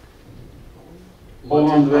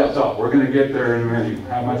 Hold on to that thought. We're going to get there in a minute,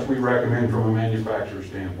 how much we recommend from a manufacturer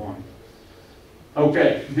standpoint.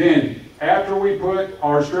 Okay, then, after we put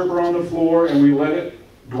our stripper on the floor and we let it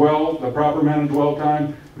dwell, the proper amount of dwell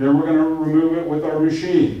time, then we're going to remove it with our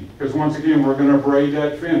machine. Because once again, we're going to braid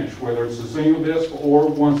that finish, whether it's a single disc or,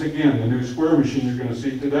 once again, the new square machine you're going to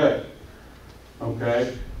see today.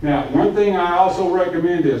 Okay? Now, one thing I also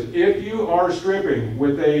recommend is, if you are stripping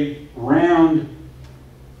with a round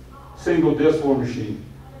single disc floor machine,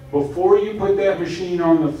 before you put that machine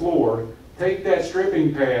on the floor, take that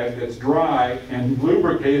stripping pad that's dry and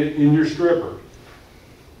lubricate it in your stripper.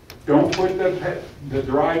 Don't put the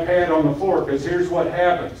dry pad on the floor, because here's what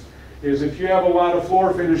happens, is if you have a lot of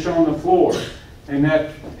floor finish on the floor,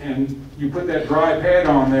 and you put that dry pad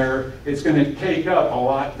on there, it's going to cake up a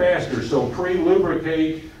lot faster. So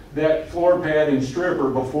pre-lubricate that floor pad and stripper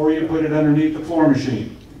before you put it underneath the floor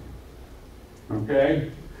machine.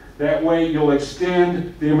 Okay? That way you'll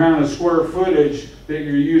extend the amount of square footage that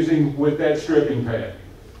you're using with that stripping pad.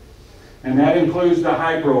 And that includes the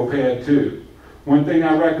Hypro pad too. One thing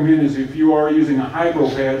I recommend is if you are using a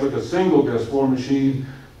Hypro pad with a single disc floor machine,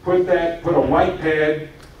 put a white pad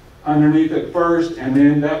underneath it first, and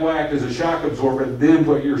then that will act as a shock absorber, then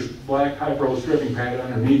put your black Hypro stripping pad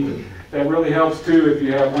underneath it. That really helps too if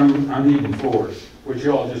you have uneven floors, which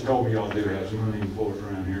y'all just told me y'all do have some uneven floors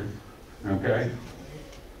around here. Okay?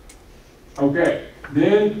 Okay,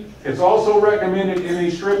 then it's also recommended in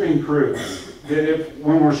a stripping crew that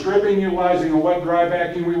when we're stripping utilizing a wet dry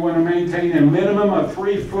vacuum, we want to maintain a minimum of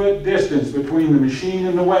 3-foot distance between the machine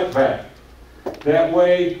and the wet vac. That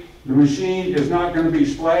way the machine is not going to be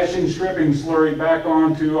splashing stripping slurry back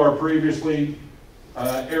onto our previously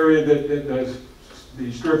area that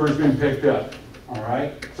the stripper's been picked up. All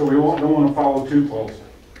right, so we don't want to follow too closely.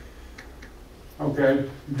 Okay,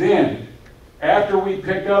 then after we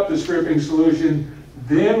pick up the stripping solution,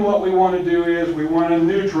 then what we want to do is we want to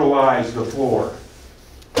neutralize the floor.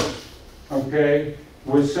 Okay,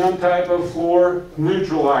 with some type of floor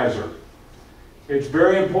neutralizer. It's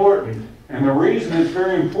very important, and the reason it's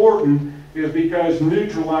very important is because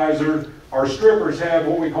neutralizer, our strippers have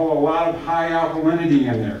what we call a lot of high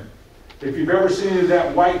alkalinity in there. If you've ever seen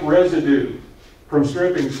that white residue from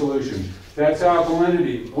stripping solution, that's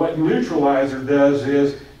alkalinity. What neutralizer does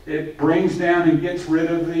is it brings down and gets rid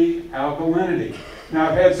of the alkalinity. Now,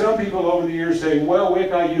 I've had some people over the years say, well,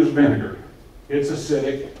 Wick, I use vinegar. It's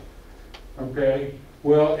acidic. Okay?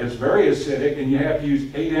 Well, it's very acidic, and you have to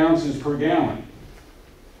use 8 ounces per gallon.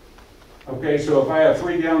 Okay, so if I have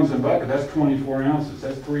 3 gallons in a bucket, that's 24 ounces.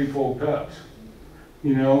 That's 3 full cups.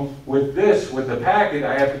 You know, with the packet,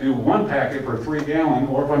 I have to do 1 packet per 3 gallon,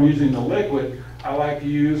 or if I'm using the liquid, I like to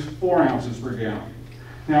use 4 ounces per gallon.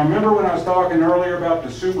 Now remember when I was talking earlier about the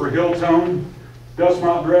super hill tone dust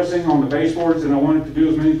mop dressing on the baseboards, and I wanted to do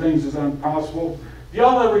as many things as possible? Do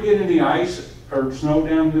y'all ever get any ice or snow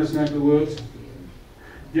down in this neck of the woods? Do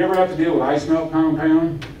you ever have to deal with ice melt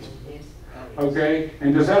compound? Yes. Okay,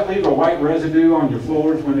 and does that leave a white residue on your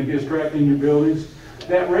floors when it gets trapped in your buildings?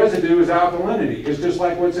 That residue is alkalinity. It's just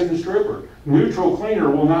like what's in the stripper. Neutral cleaner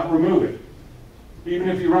will not remove it, even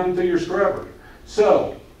if you run it through your scrubber.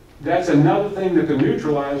 So that's another thing that the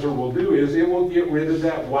neutralizer will do, is it will get rid of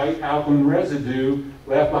that white alkaline residue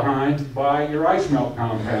left behind by your ice melt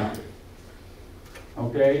compound.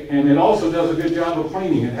 Okay, and it also does a good job of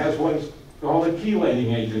cleaning. It has what's called a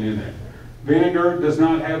chelating agent in there. Vinegar does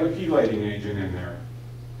not have a chelating agent in there.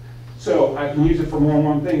 So I can use it for more than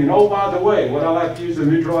one thing. And oh, by the way, what I like to use the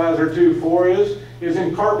neutralizer too for is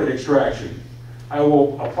in carpet extraction. I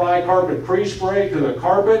will apply carpet pre-spray to the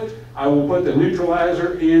carpet. I will put the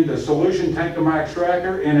neutralizer in the solution tank of my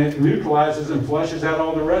extractor, and it neutralizes and flushes out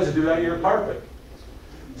all the residue out of your carpet.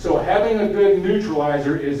 So having a good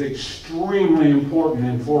neutralizer is extremely important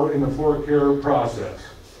in the floor care process.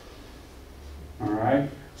 All right?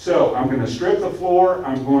 So I'm going to strip the floor,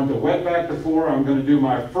 I'm going to wet back the floor, I'm going to do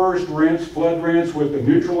my first rinse, flood rinse with the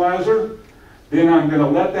neutralizer. Then I'm going to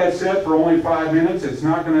let that set for only 5 minutes.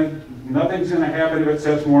 Nothing's going to happen if it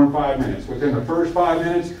sets more than 5 minutes. Within the first 5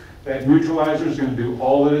 minutes, that neutralizer is going to do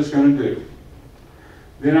all that it's going to do.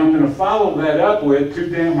 Then I'm going to follow that up with 2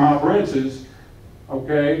 damp mop rinses.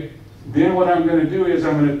 Okay? Then what I'm going to do is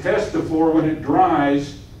I'm going to test the floor when it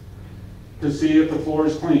dries to see if the floor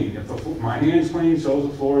is clean. If my hand's clean, so is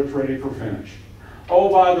the floor, it's ready for finish. Oh,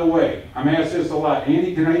 by the way, I'm asked this a lot.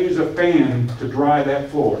 Andy, can I use a fan to dry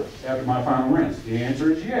that floor after my final rinse? The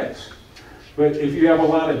answer is yes. But if you have a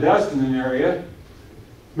lot of dust in an area,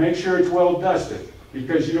 make sure it's well dusted,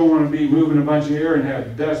 because you don't want to be moving a bunch of air and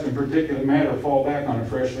have dust and particulate matter fall back on a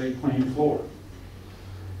freshly cleaned floor.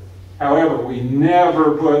 However, we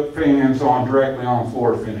never put fans on directly on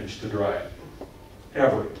floor finish to dry it,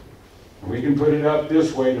 ever. We can put it up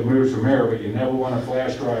this way to move some air, but you never want to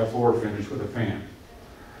flash dry a floor finish with a fan.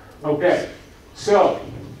 Okay, so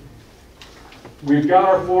we've got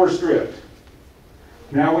our floor stripped.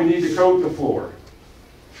 Now we need to coat the floor.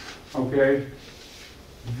 Okay,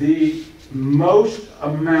 the most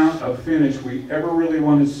amount of finish we ever really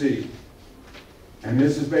want to see, and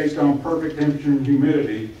this is based on perfect temperature and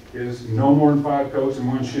humidity, is no more than 5 coats in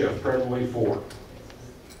one shift, preferably 4.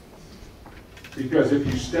 Because if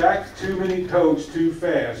you stack too many coats too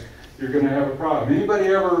fast, you're going to have a problem. Anybody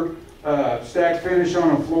ever stacked finish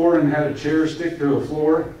on a floor and had a chair stick to a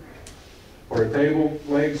floor? Or a table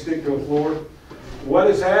leg stick to a floor? What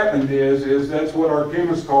has happened is that's what our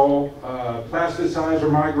chemists call plasticizer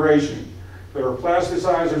migration. There are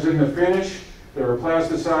plasticizers in the finish, there are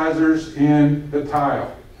plasticizers in the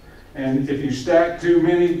tile. And if you stack too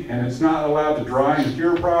many and it's not allowed to dry and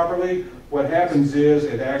cure properly, what happens is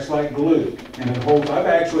it acts like glue, and it holds. I've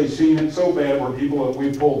actually seen it so bad where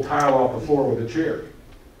we've pulled tile off the floor with a chair.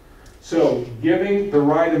 So giving the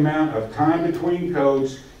right amount of time between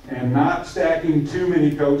coats and not stacking too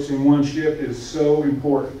many coats in one shift is so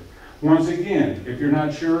important. Once again, if you're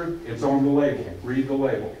not sure, it's on the label. Read the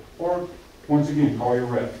label. Or, once again, call your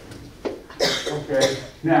rep. Okay.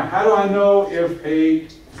 Now, how do I know if a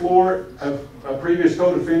floor, a previous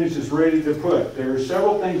coat of finish is ready to put? There are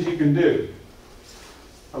several things you can do.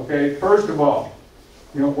 Okay, first of all,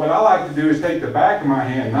 what I like to do is take the back of my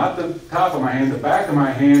hand, not the top of my hand, the back of my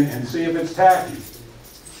hand, and see if it's tacky.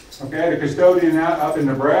 Okay, the custodian up in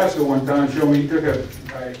Nebraska one time showed me he took a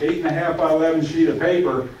 8.5 by 11 sheet of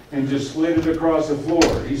paper and just slid it across the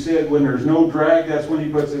floor. He said when there's no drag, that's when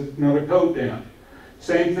he puts another coat down.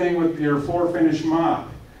 Same thing with your floor finish mop.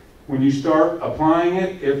 When you start applying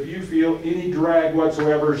it, if you feel any drag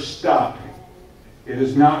whatsoever, stop. It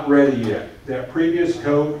is not ready yet. That previous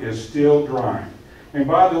coat is still drying. And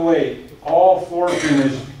by the way, all floor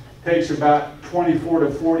finish takes about 24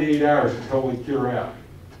 to 48 hours to totally cure out.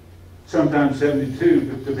 Sometimes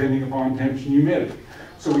 72, depending upon temperature and humidity.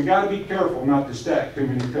 So we got to be careful not to stack too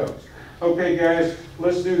many coats. Okay, guys,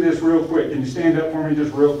 let's do this real quick. Can you stand up for me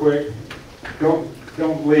just real quick?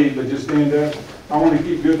 Don't leave, but just stand up. I want to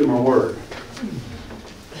keep good to my word.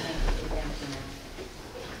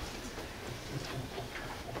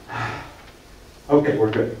 Okay,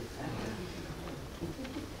 we're good.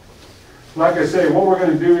 Like I say, what we're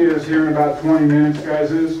going to do is here in about 20 minutes,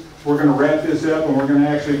 guys, is we're going to wrap this up and we're going to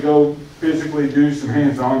actually go physically do some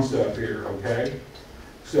hands-on stuff here, okay?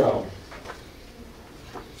 So,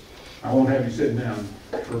 I won't have you sitting down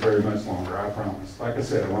for very much longer, I promise. Like I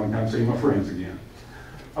said, I want to come see my friends again.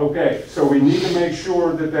 Okay, so we need to make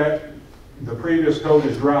sure that the previous coat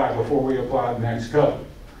is dry before we apply the next coat.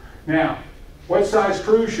 Now, what size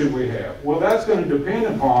crew should we have? Well, that's going to depend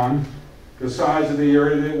upon the size of the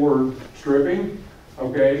area that we're stripping,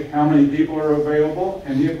 okay, how many people are available,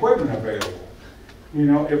 and the equipment available. You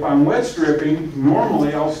know, if I'm wet stripping,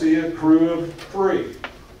 normally I'll see a crew of 3.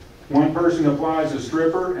 One person applies a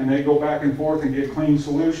stripper and they go back and forth and get clean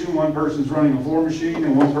solution. One person's running a floor machine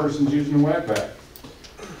and one person's using a wet vac.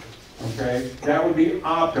 Okay, that would be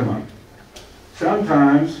optimum.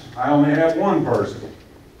 Sometimes I only have one person.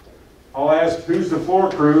 I'll ask who's the floor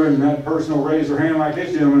crew, and that person will raise their hand like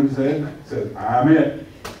this gentleman said, I'm it.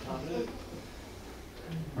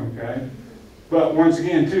 Okay. But once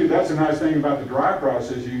again, too, that's a nice thing about the dry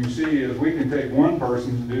process you can see is we can take one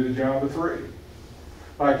person to do the job of 3.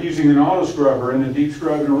 Like using an auto scrubber and a deep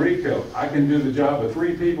scrub and a recoat. I can do the job of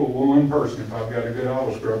 3 people with one person if I've got a good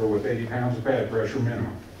auto scrubber with 80 pounds of pad pressure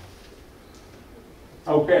minimum.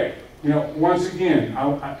 Okay, you know, once again,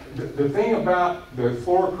 the thing about the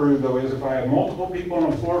floor crew though is if I have multiple people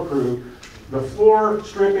on a floor crew, the floor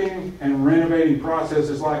stripping and renovating process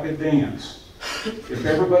is like a dance. If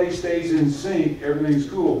everybody stays in sync, everything's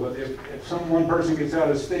cool. But if one person gets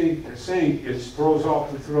out of sync, it throws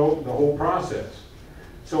off the whole process.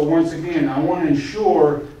 So once again, I want to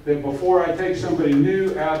ensure that before I take somebody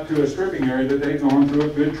new out to a stripping area that they've gone through a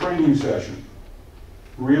good training session.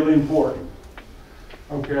 Really important.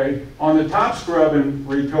 Okay, on the top scrub and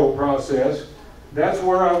recoat process, that's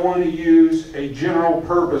where I want to use a general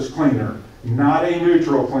purpose cleaner, not a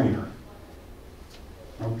neutral cleaner.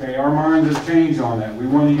 Okay, our minds have changed on that. We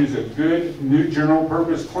want to use a good new general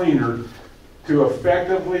purpose cleaner to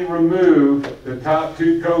effectively remove the top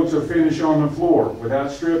 2 coats of finish on the floor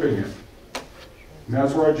without stripping it. And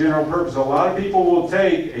that's where our general purpose. A lot of people will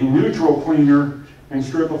take a neutral cleaner and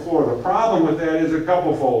strip a floor. The problem with that is a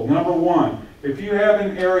couple-fold. Number one, if you have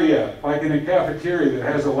an area, like in a cafeteria that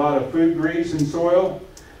has a lot of food grease and soil,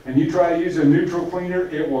 and you try to use a neutral cleaner,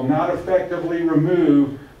 it will not effectively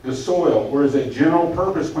remove the soil, whereas a general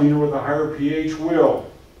purpose cleaner with a higher pH will.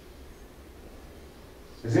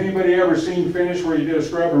 Has anybody ever seen finish where you did a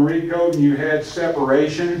scrub and recoat and you had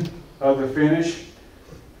separation of the finish?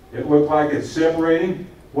 It looked like it's separating.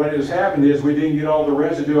 What has happened is we didn't get all the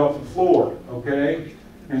residue off the floor, okay?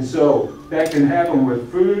 And so that can happen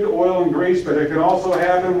with food, oil, and grease, but it can also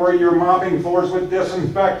happen where you're mopping floors with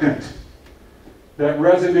disinfectant. That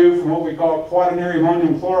residue from what we call quaternary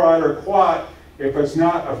ammonium chloride, or quat, if it's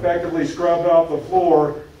not effectively scrubbed off the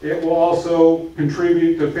floor, it will also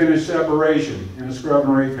contribute to finish separation in a scrub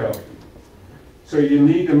and recoat. So you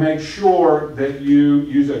need to make sure that you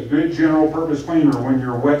use a good general purpose cleaner when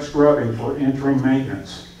you're wet scrubbing for interim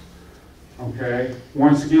maintenance. Okay?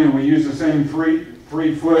 Once again, we use the same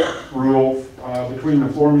 3-foot rule between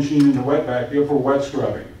the floor machine and the wet vac for wet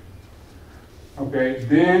scrubbing. Okay,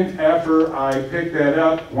 then after I pick that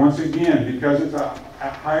up, once again, because it's a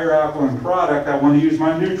higher alkaline product, I want to use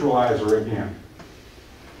my neutralizer again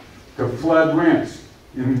to flood rinse.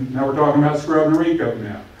 And now we're talking about scrub and recoat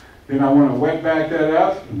now. Then I want to wet back that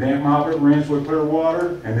up, damp mop it, rinse with clear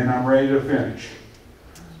water, and then I'm ready to finish.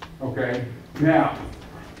 Okay, now,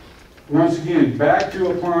 once again, back to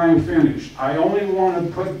applying finish. I only want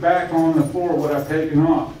to put back on the floor what I've taken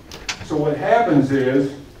off. So what happens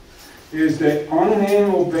is that on an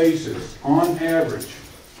annual basis, on average,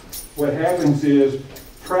 what happens is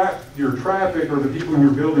your traffic or the people in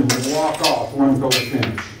your building will walk off 1 coat of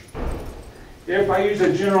finish. If I use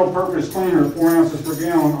a general purpose cleaner, 4 ounces per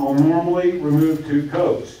gallon, I'll normally remove 2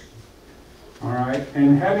 coats. All right,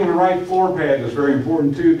 and having the right floor pad is very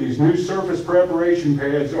important too. These new surface preparation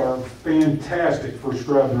pads are fantastic for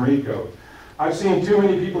scrub and recoat. I've seen too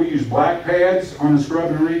many people use black pads on the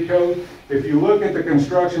scrub and recoat. If you look at the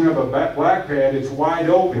construction of a black pad, it's wide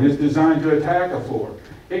open. It's designed to attack a floor.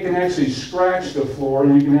 It can actually scratch the floor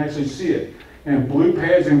and you can actually see it. And blue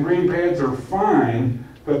pads and green pads are fine,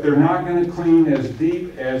 but they're not going to clean as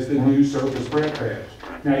deep as the new surface prep pads.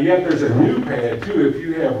 Now yet there's a new pad too. If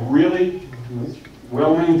you have really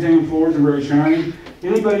well-maintained floors and very shiny,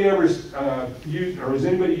 anybody ever is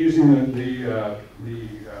anybody using the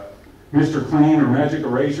Mr. Clean or Magic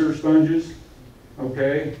Eraser sponges?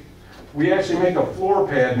 Okay. We actually make a floor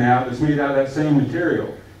pad now that's made out of that same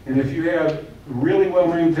material. And if you have really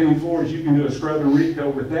well-maintained floors, you can do a scrub and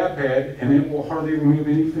recoat with that pad and it will hardly remove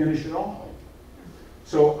any finish at all.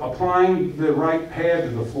 So applying the right pad to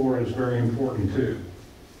the floor is very important too.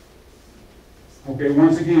 Okay,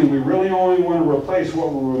 once again, we really only want to replace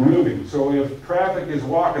what we're removing. So if traffic is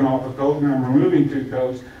walking off a coat and I'm removing 2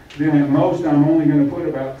 coats, then at most I'm only going to put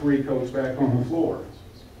about 3 coats back on the floor.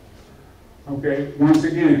 Okay, once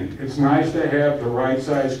again, it's nice to have the right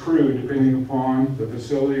size crew depending upon the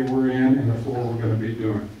facility we're in and the floor we're going to be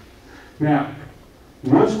doing. Now,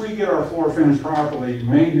 once we get our floor finished properly,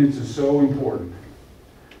 maintenance is so important.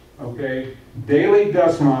 Okay, daily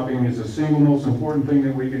dust mopping is the single most important thing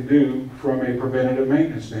that we can do from a preventative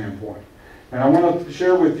maintenance standpoint. And I want to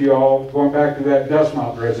share with you all, going back to that dust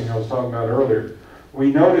mop dressing I was talking about earlier, we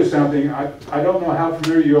noticed something. I don't know how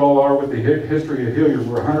familiar you all are with the history of Hillyard.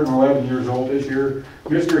 We're 111 years old this year.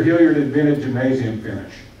 Mr. Hillyard invented gymnasium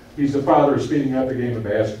finish. He's the father of speeding up the game of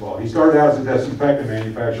basketball. He started out as a disinfectant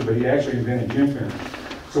manufacturer, but he actually invented gym finish.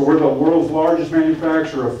 So we're the world's largest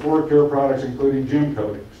manufacturer of floor care products, including gym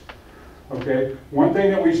coatings. Okay, one thing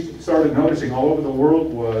that we started noticing all over the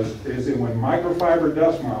world is that when microfiber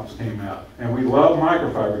dust mops came out, and we love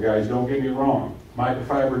microfiber, guys, don't get me wrong,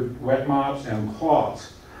 microfiber wet mops and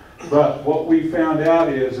cloths. But what we found out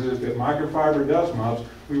is that microfiber dust mops,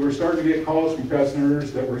 we were starting to get calls from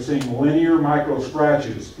customers that were seeing linear micro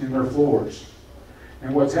scratches in their floors.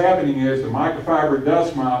 And what's happening is the microfiber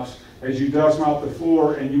dust mops, as you dust mop the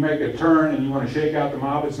floor and you make a turn and you want to shake out the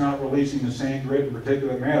mop, it's not releasing the sand, grit, and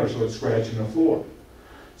particulate matter, so it's scratching the floor.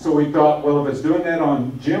 So we thought, well, if it's doing that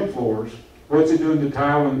on gym floors, what's it doing to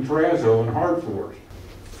tile and terrazzo and hard floors?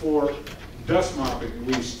 For dust mopping,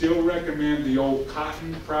 we still recommend the old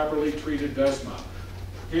cotton properly treated dust mop.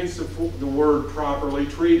 Hence the word properly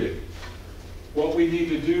treated. What we need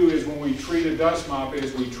to do is when we treat a dust mop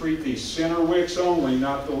is we treat the center wicks only,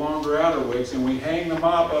 not the longer outer wicks, and we hang the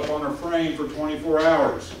mop up on a frame for 24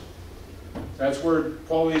 hours. That's where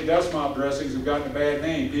quality dust mop dressings have gotten a bad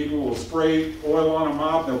name. People will spray oil on a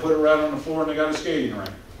mop, they'll put it right on the floor, and they got a skating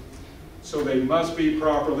rink. So they must be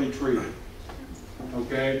properly treated.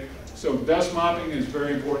 Okay? So dust mopping is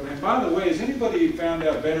very important. And by the way, has anybody found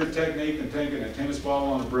out better technique than taking a tennis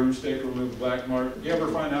ball on a broomstick to remove a black mark? You ever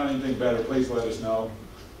find out anything better, please let us know.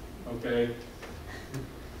 Okay?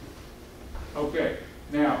 Okay,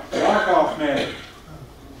 now, walk-off matting.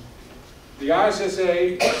 The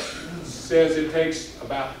ISSA says it takes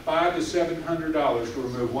about $500 to $700 to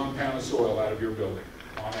remove 1 pound of soil out of your building,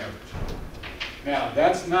 on average. Now,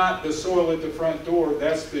 that's not the soil at the front door,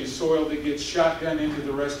 that's the soil that gets shotgun into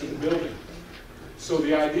the rest of the building. So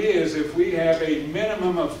the idea is if we have a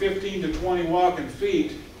minimum of 15 to 20 walking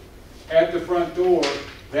feet at the front door,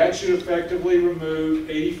 that should effectively remove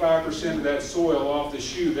 85% of that soil off the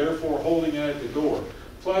shoe, therefore holding it at the door.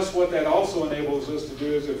 Plus, what that also enables us to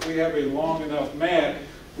do is if we have a long enough mat,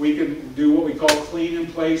 we can do what we call clean in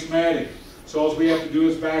place matting. So all we have to do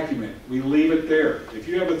is vacuum it. We leave it there. If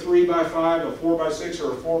you have a 3x5, a 4x6,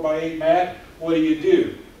 or a 4x8 mat, what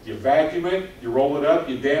do? You vacuum it, you roll it up,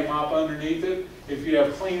 you damp mop underneath it. If you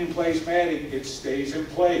have clean in place matting, it stays in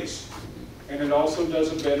place. And it also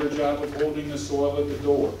does a better job of holding the soil at the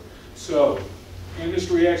door. So,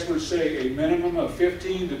 industry experts say a minimum of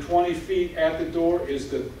 15 to 20 feet at the door is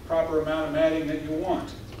the proper amount of matting that you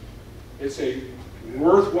want. It's a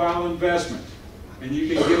worthwhile investment. And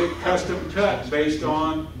you can get it custom cut based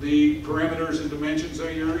on the perimeters and dimensions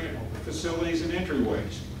of your facilities and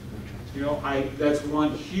entryways. You know, that's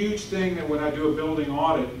one huge thing that when I do a building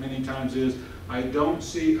audit many times is I don't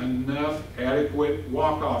see enough adequate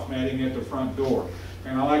walk-off matting at the front door.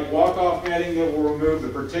 And I like walk-off matting that will remove the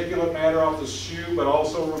particulate matter off the shoe, but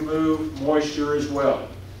also remove moisture as well.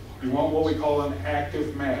 You want what we call an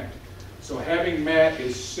active mat. So having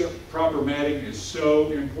proper matting is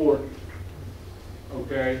so important.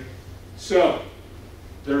 Okay, so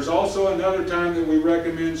there's also another time that we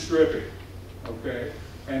recommend stripping, okay,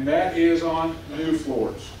 and that is on new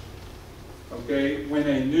floors. Okay, when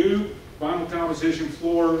a new vinyl composition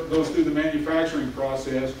floor goes through the manufacturing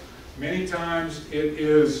process, many times it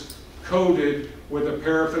is coated with a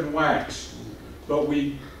paraffin wax, but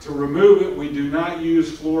to remove it, we do not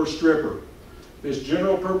use floor stripper. This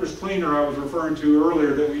general purpose cleaner I was referring to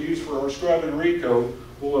earlier that we use for our scrub and recoat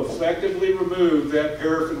will effectively remove that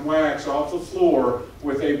paraffin wax off the floor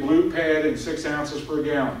with a blue pad and 6 ounces per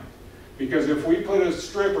gallon. Because if we put a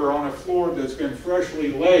stripper on a floor that's been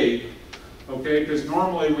freshly laid, okay, because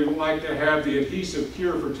normally we like to have the adhesive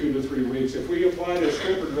cure for 2 to 3 weeks. If we apply the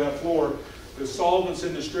stripper to that floor, the solvents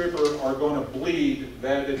in the stripper are going to bleed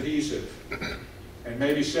that adhesive and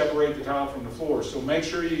maybe separate the tile from the floor. So make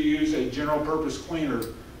sure you use a general purpose cleaner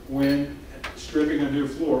when stripping a new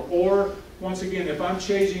floor. Or once again, if I'm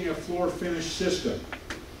changing a floor finish system,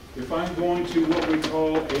 if I'm going to what we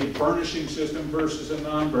call a burnishing system versus a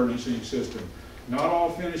non-burnishing system, not all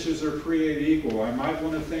finishes are created equal. I might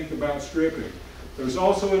want to think about stripping. There's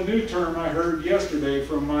also a new term I heard yesterday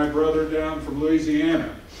from my brother down from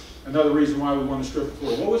Louisiana. Another reason why we want to strip the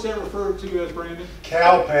floor. What was that referred to as, Brandon?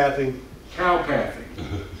 Cow pathing. cow pathing.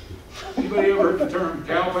 Anybody ever heard the term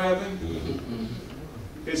cow pathing?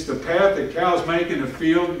 It's the path that cows make in the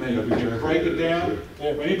field, and they break it down.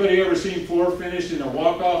 Anybody ever seen floor finish in a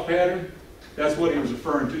walk-off pattern? That's what he was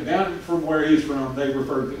referring to. Down from where he's from, they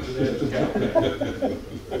referred to that as cow pathing.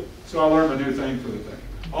 So I learned a new thing for the thing.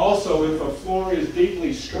 Also, if a floor is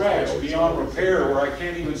deeply scratched beyond repair, where I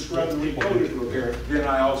can't even scrub and recoat it to repair it, then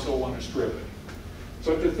I also want to strip it.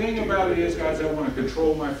 But the thing about it is, guys, I want to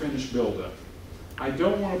control my finish buildup. I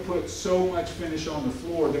don't want to put so much finish on the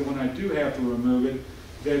floor that when I do have to remove it,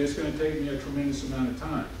 that it's going to take me a tremendous amount of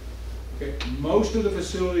time. Okay? Most of the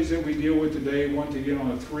facilities that we deal with today want to get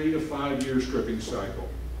on a 3 to 5 year stripping cycle.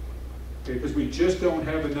 Okay? Because we just don't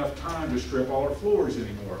have enough time to strip all our floors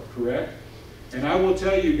anymore, correct? And I will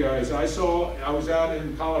tell you guys, I was out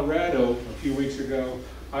in Colorado a few weeks ago.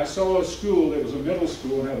 I saw a school that was a middle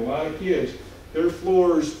school and had a lot of kids. Their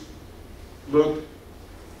floors looked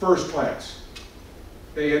first class.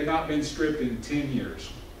 They had not been stripped in 10 years.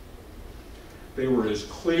 They were as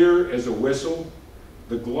clear as a whistle.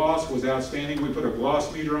 The gloss was outstanding. We put a gloss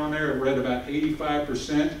meter on there. It read about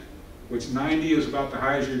 85%, which 90 is about the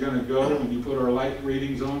highest you're going to go when you put our light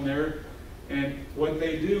readings on there. And what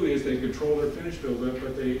they do is they control their finish buildup,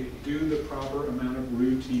 but they do the proper amount of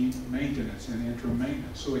routine maintenance and interim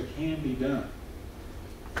maintenance. So it can be done.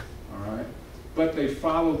 All right? But they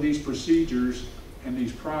follow these procedures and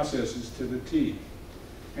these processes to the T.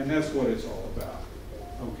 And that's what it's all about.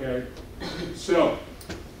 Okay? So,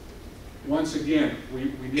 once again,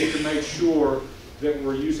 we need to make sure that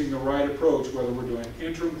we're using the right approach, whether we're doing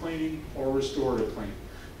interim cleaning or restorative cleaning.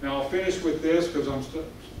 Now, I'll finish with this because I'm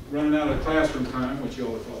running out of classroom time, which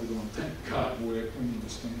y'all are probably going, thank God, Wick, we need to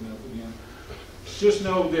stand up again. Just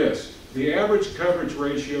know this, the average coverage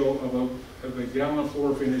ratio of a gallon of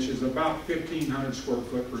floor finish is about 1,500 square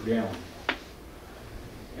foot per gallon.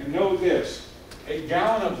 And know this, a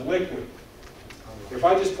gallon of liquid, if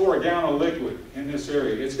I just pour a gallon of liquid in this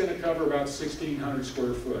area, it's going to cover about 1,600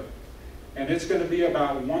 square foot. And it's going to be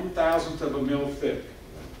about 1/1000th of a mil thick.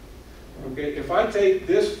 Okay, if I take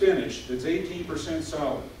this finish that's 18%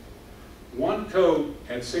 solid, one coat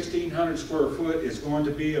at 1,600 square foot is going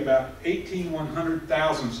to be about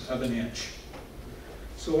 18/100,000ths of an inch.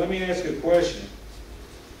 So let me ask you a question.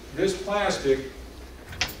 This plastic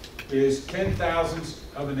is 10/1000ths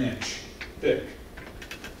of an inch thick.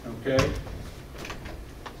 Okay?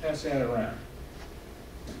 Pass that around.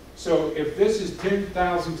 So if this is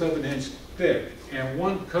 10/1000ths of an inch thick, and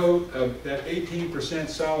one coat of that 18%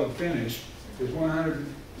 solid finish is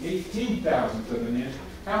 118,000ths of an inch,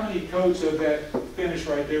 how many coats of that finish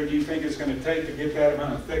right there do you think it's going to take to get that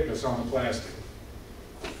amount of thickness on the plastic?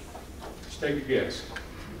 Just take a guess.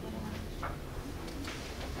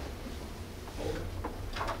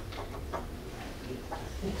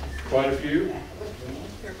 Quite a few. It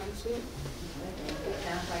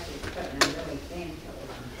sounds like it's putting a really thin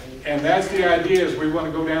coat. And that's the idea, is we want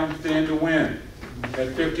to go down thin to win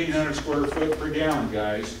at 1,500 square foot per gallon,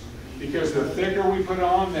 guys. Because the thicker we put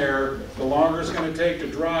on there, the longer it's going to take to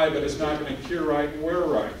dry, but it's not going to cure right and wear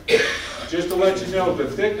right. Just to let you know, the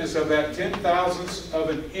thickness of that 10/1000ths of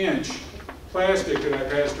an inch plastic that I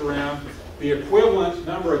passed around, the equivalent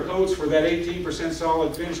number of coats for that 18%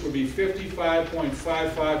 solid finish would be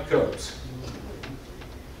 55.55 coats.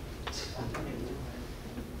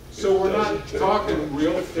 So we're not talking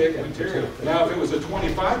real thick material. Now, if it was a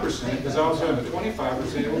 25%, because I also have a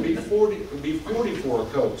 25%, it would be 44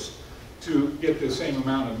 coats to get the same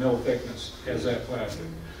amount of mil thickness as that plastic.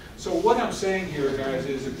 So what I'm saying here, guys,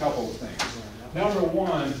 is a couple of things. Number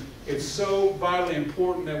one, it's so vitally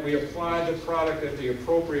important that we apply the product at the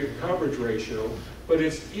appropriate coverage ratio, but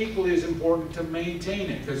it's equally as important to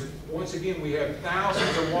maintain it, because once again, we have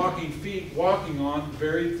thousands of walking feet walking on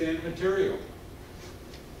very thin material.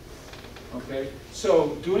 Okay,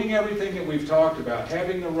 so doing everything that we've talked about,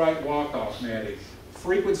 having the right walk-off matting,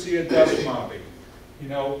 frequency of dust mopping, you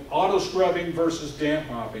know, auto scrubbing versus damp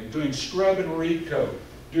mopping, doing scrub and recoat,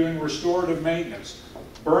 doing restorative maintenance,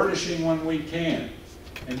 burnishing when we can,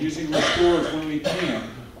 and using restorers when we can,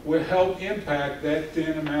 will help impact that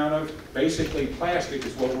thin amount of basically plastic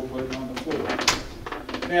is what we're putting on the floor.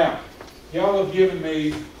 Now, y'all have given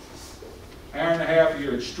me an hour and a half of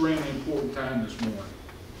your extremely important time this morning.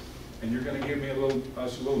 And you're going to give me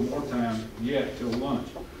us a little more time yet till lunch.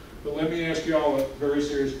 But let me ask y'all a very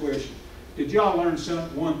serious question. Did y'all learn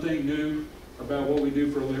one thing new about what we do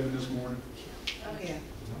for a living this morning? Oh, yeah.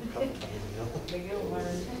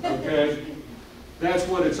 Okay? That's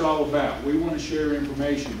what it's all about. We want to share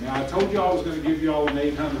information. Now, I told you I was going to give you all an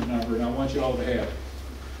 800 number, and I want you all to have it.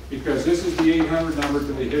 because this is the 800 number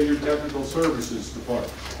to the Hillyard Technical Services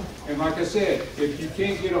Department. And like I said, if you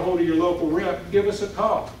can't get a hold of your local rep, give us a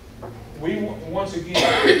call. We, once again,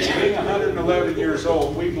 being 111 years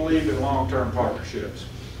old, we believe in long-term partnerships.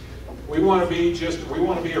 We want to be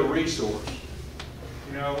a resource.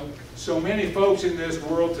 You know, so many folks in this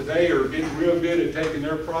world today are getting real good at taking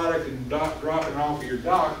their product and dropping it off at your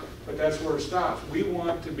dock, but that's where it stops. We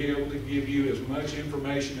want to be able to give you as much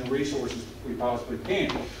information and resources as we possibly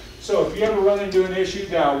can. So if you ever run into an issue,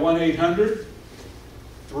 dial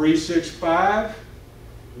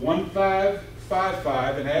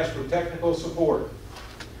 1-800-365-1555 and ask for technical support.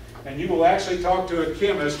 And you will actually talk to a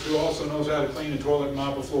chemist who also knows how to clean a toilet and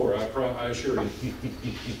mop a floor, I assure you.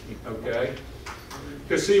 Okay?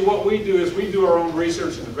 Because see, what we do is we do our own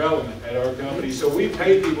research and development at our company, so we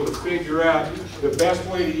pay people to figure out the best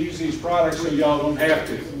way to use these products so y'all don't have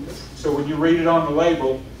to. So when you read it on the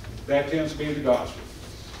label, that tends to be the gospel.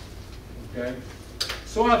 Okay?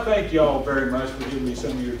 So I thank y'all very much for giving me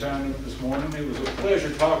some of your time this morning. It was a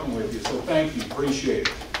pleasure talking with you, so thank you. Appreciate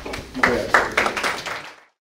it. You bet.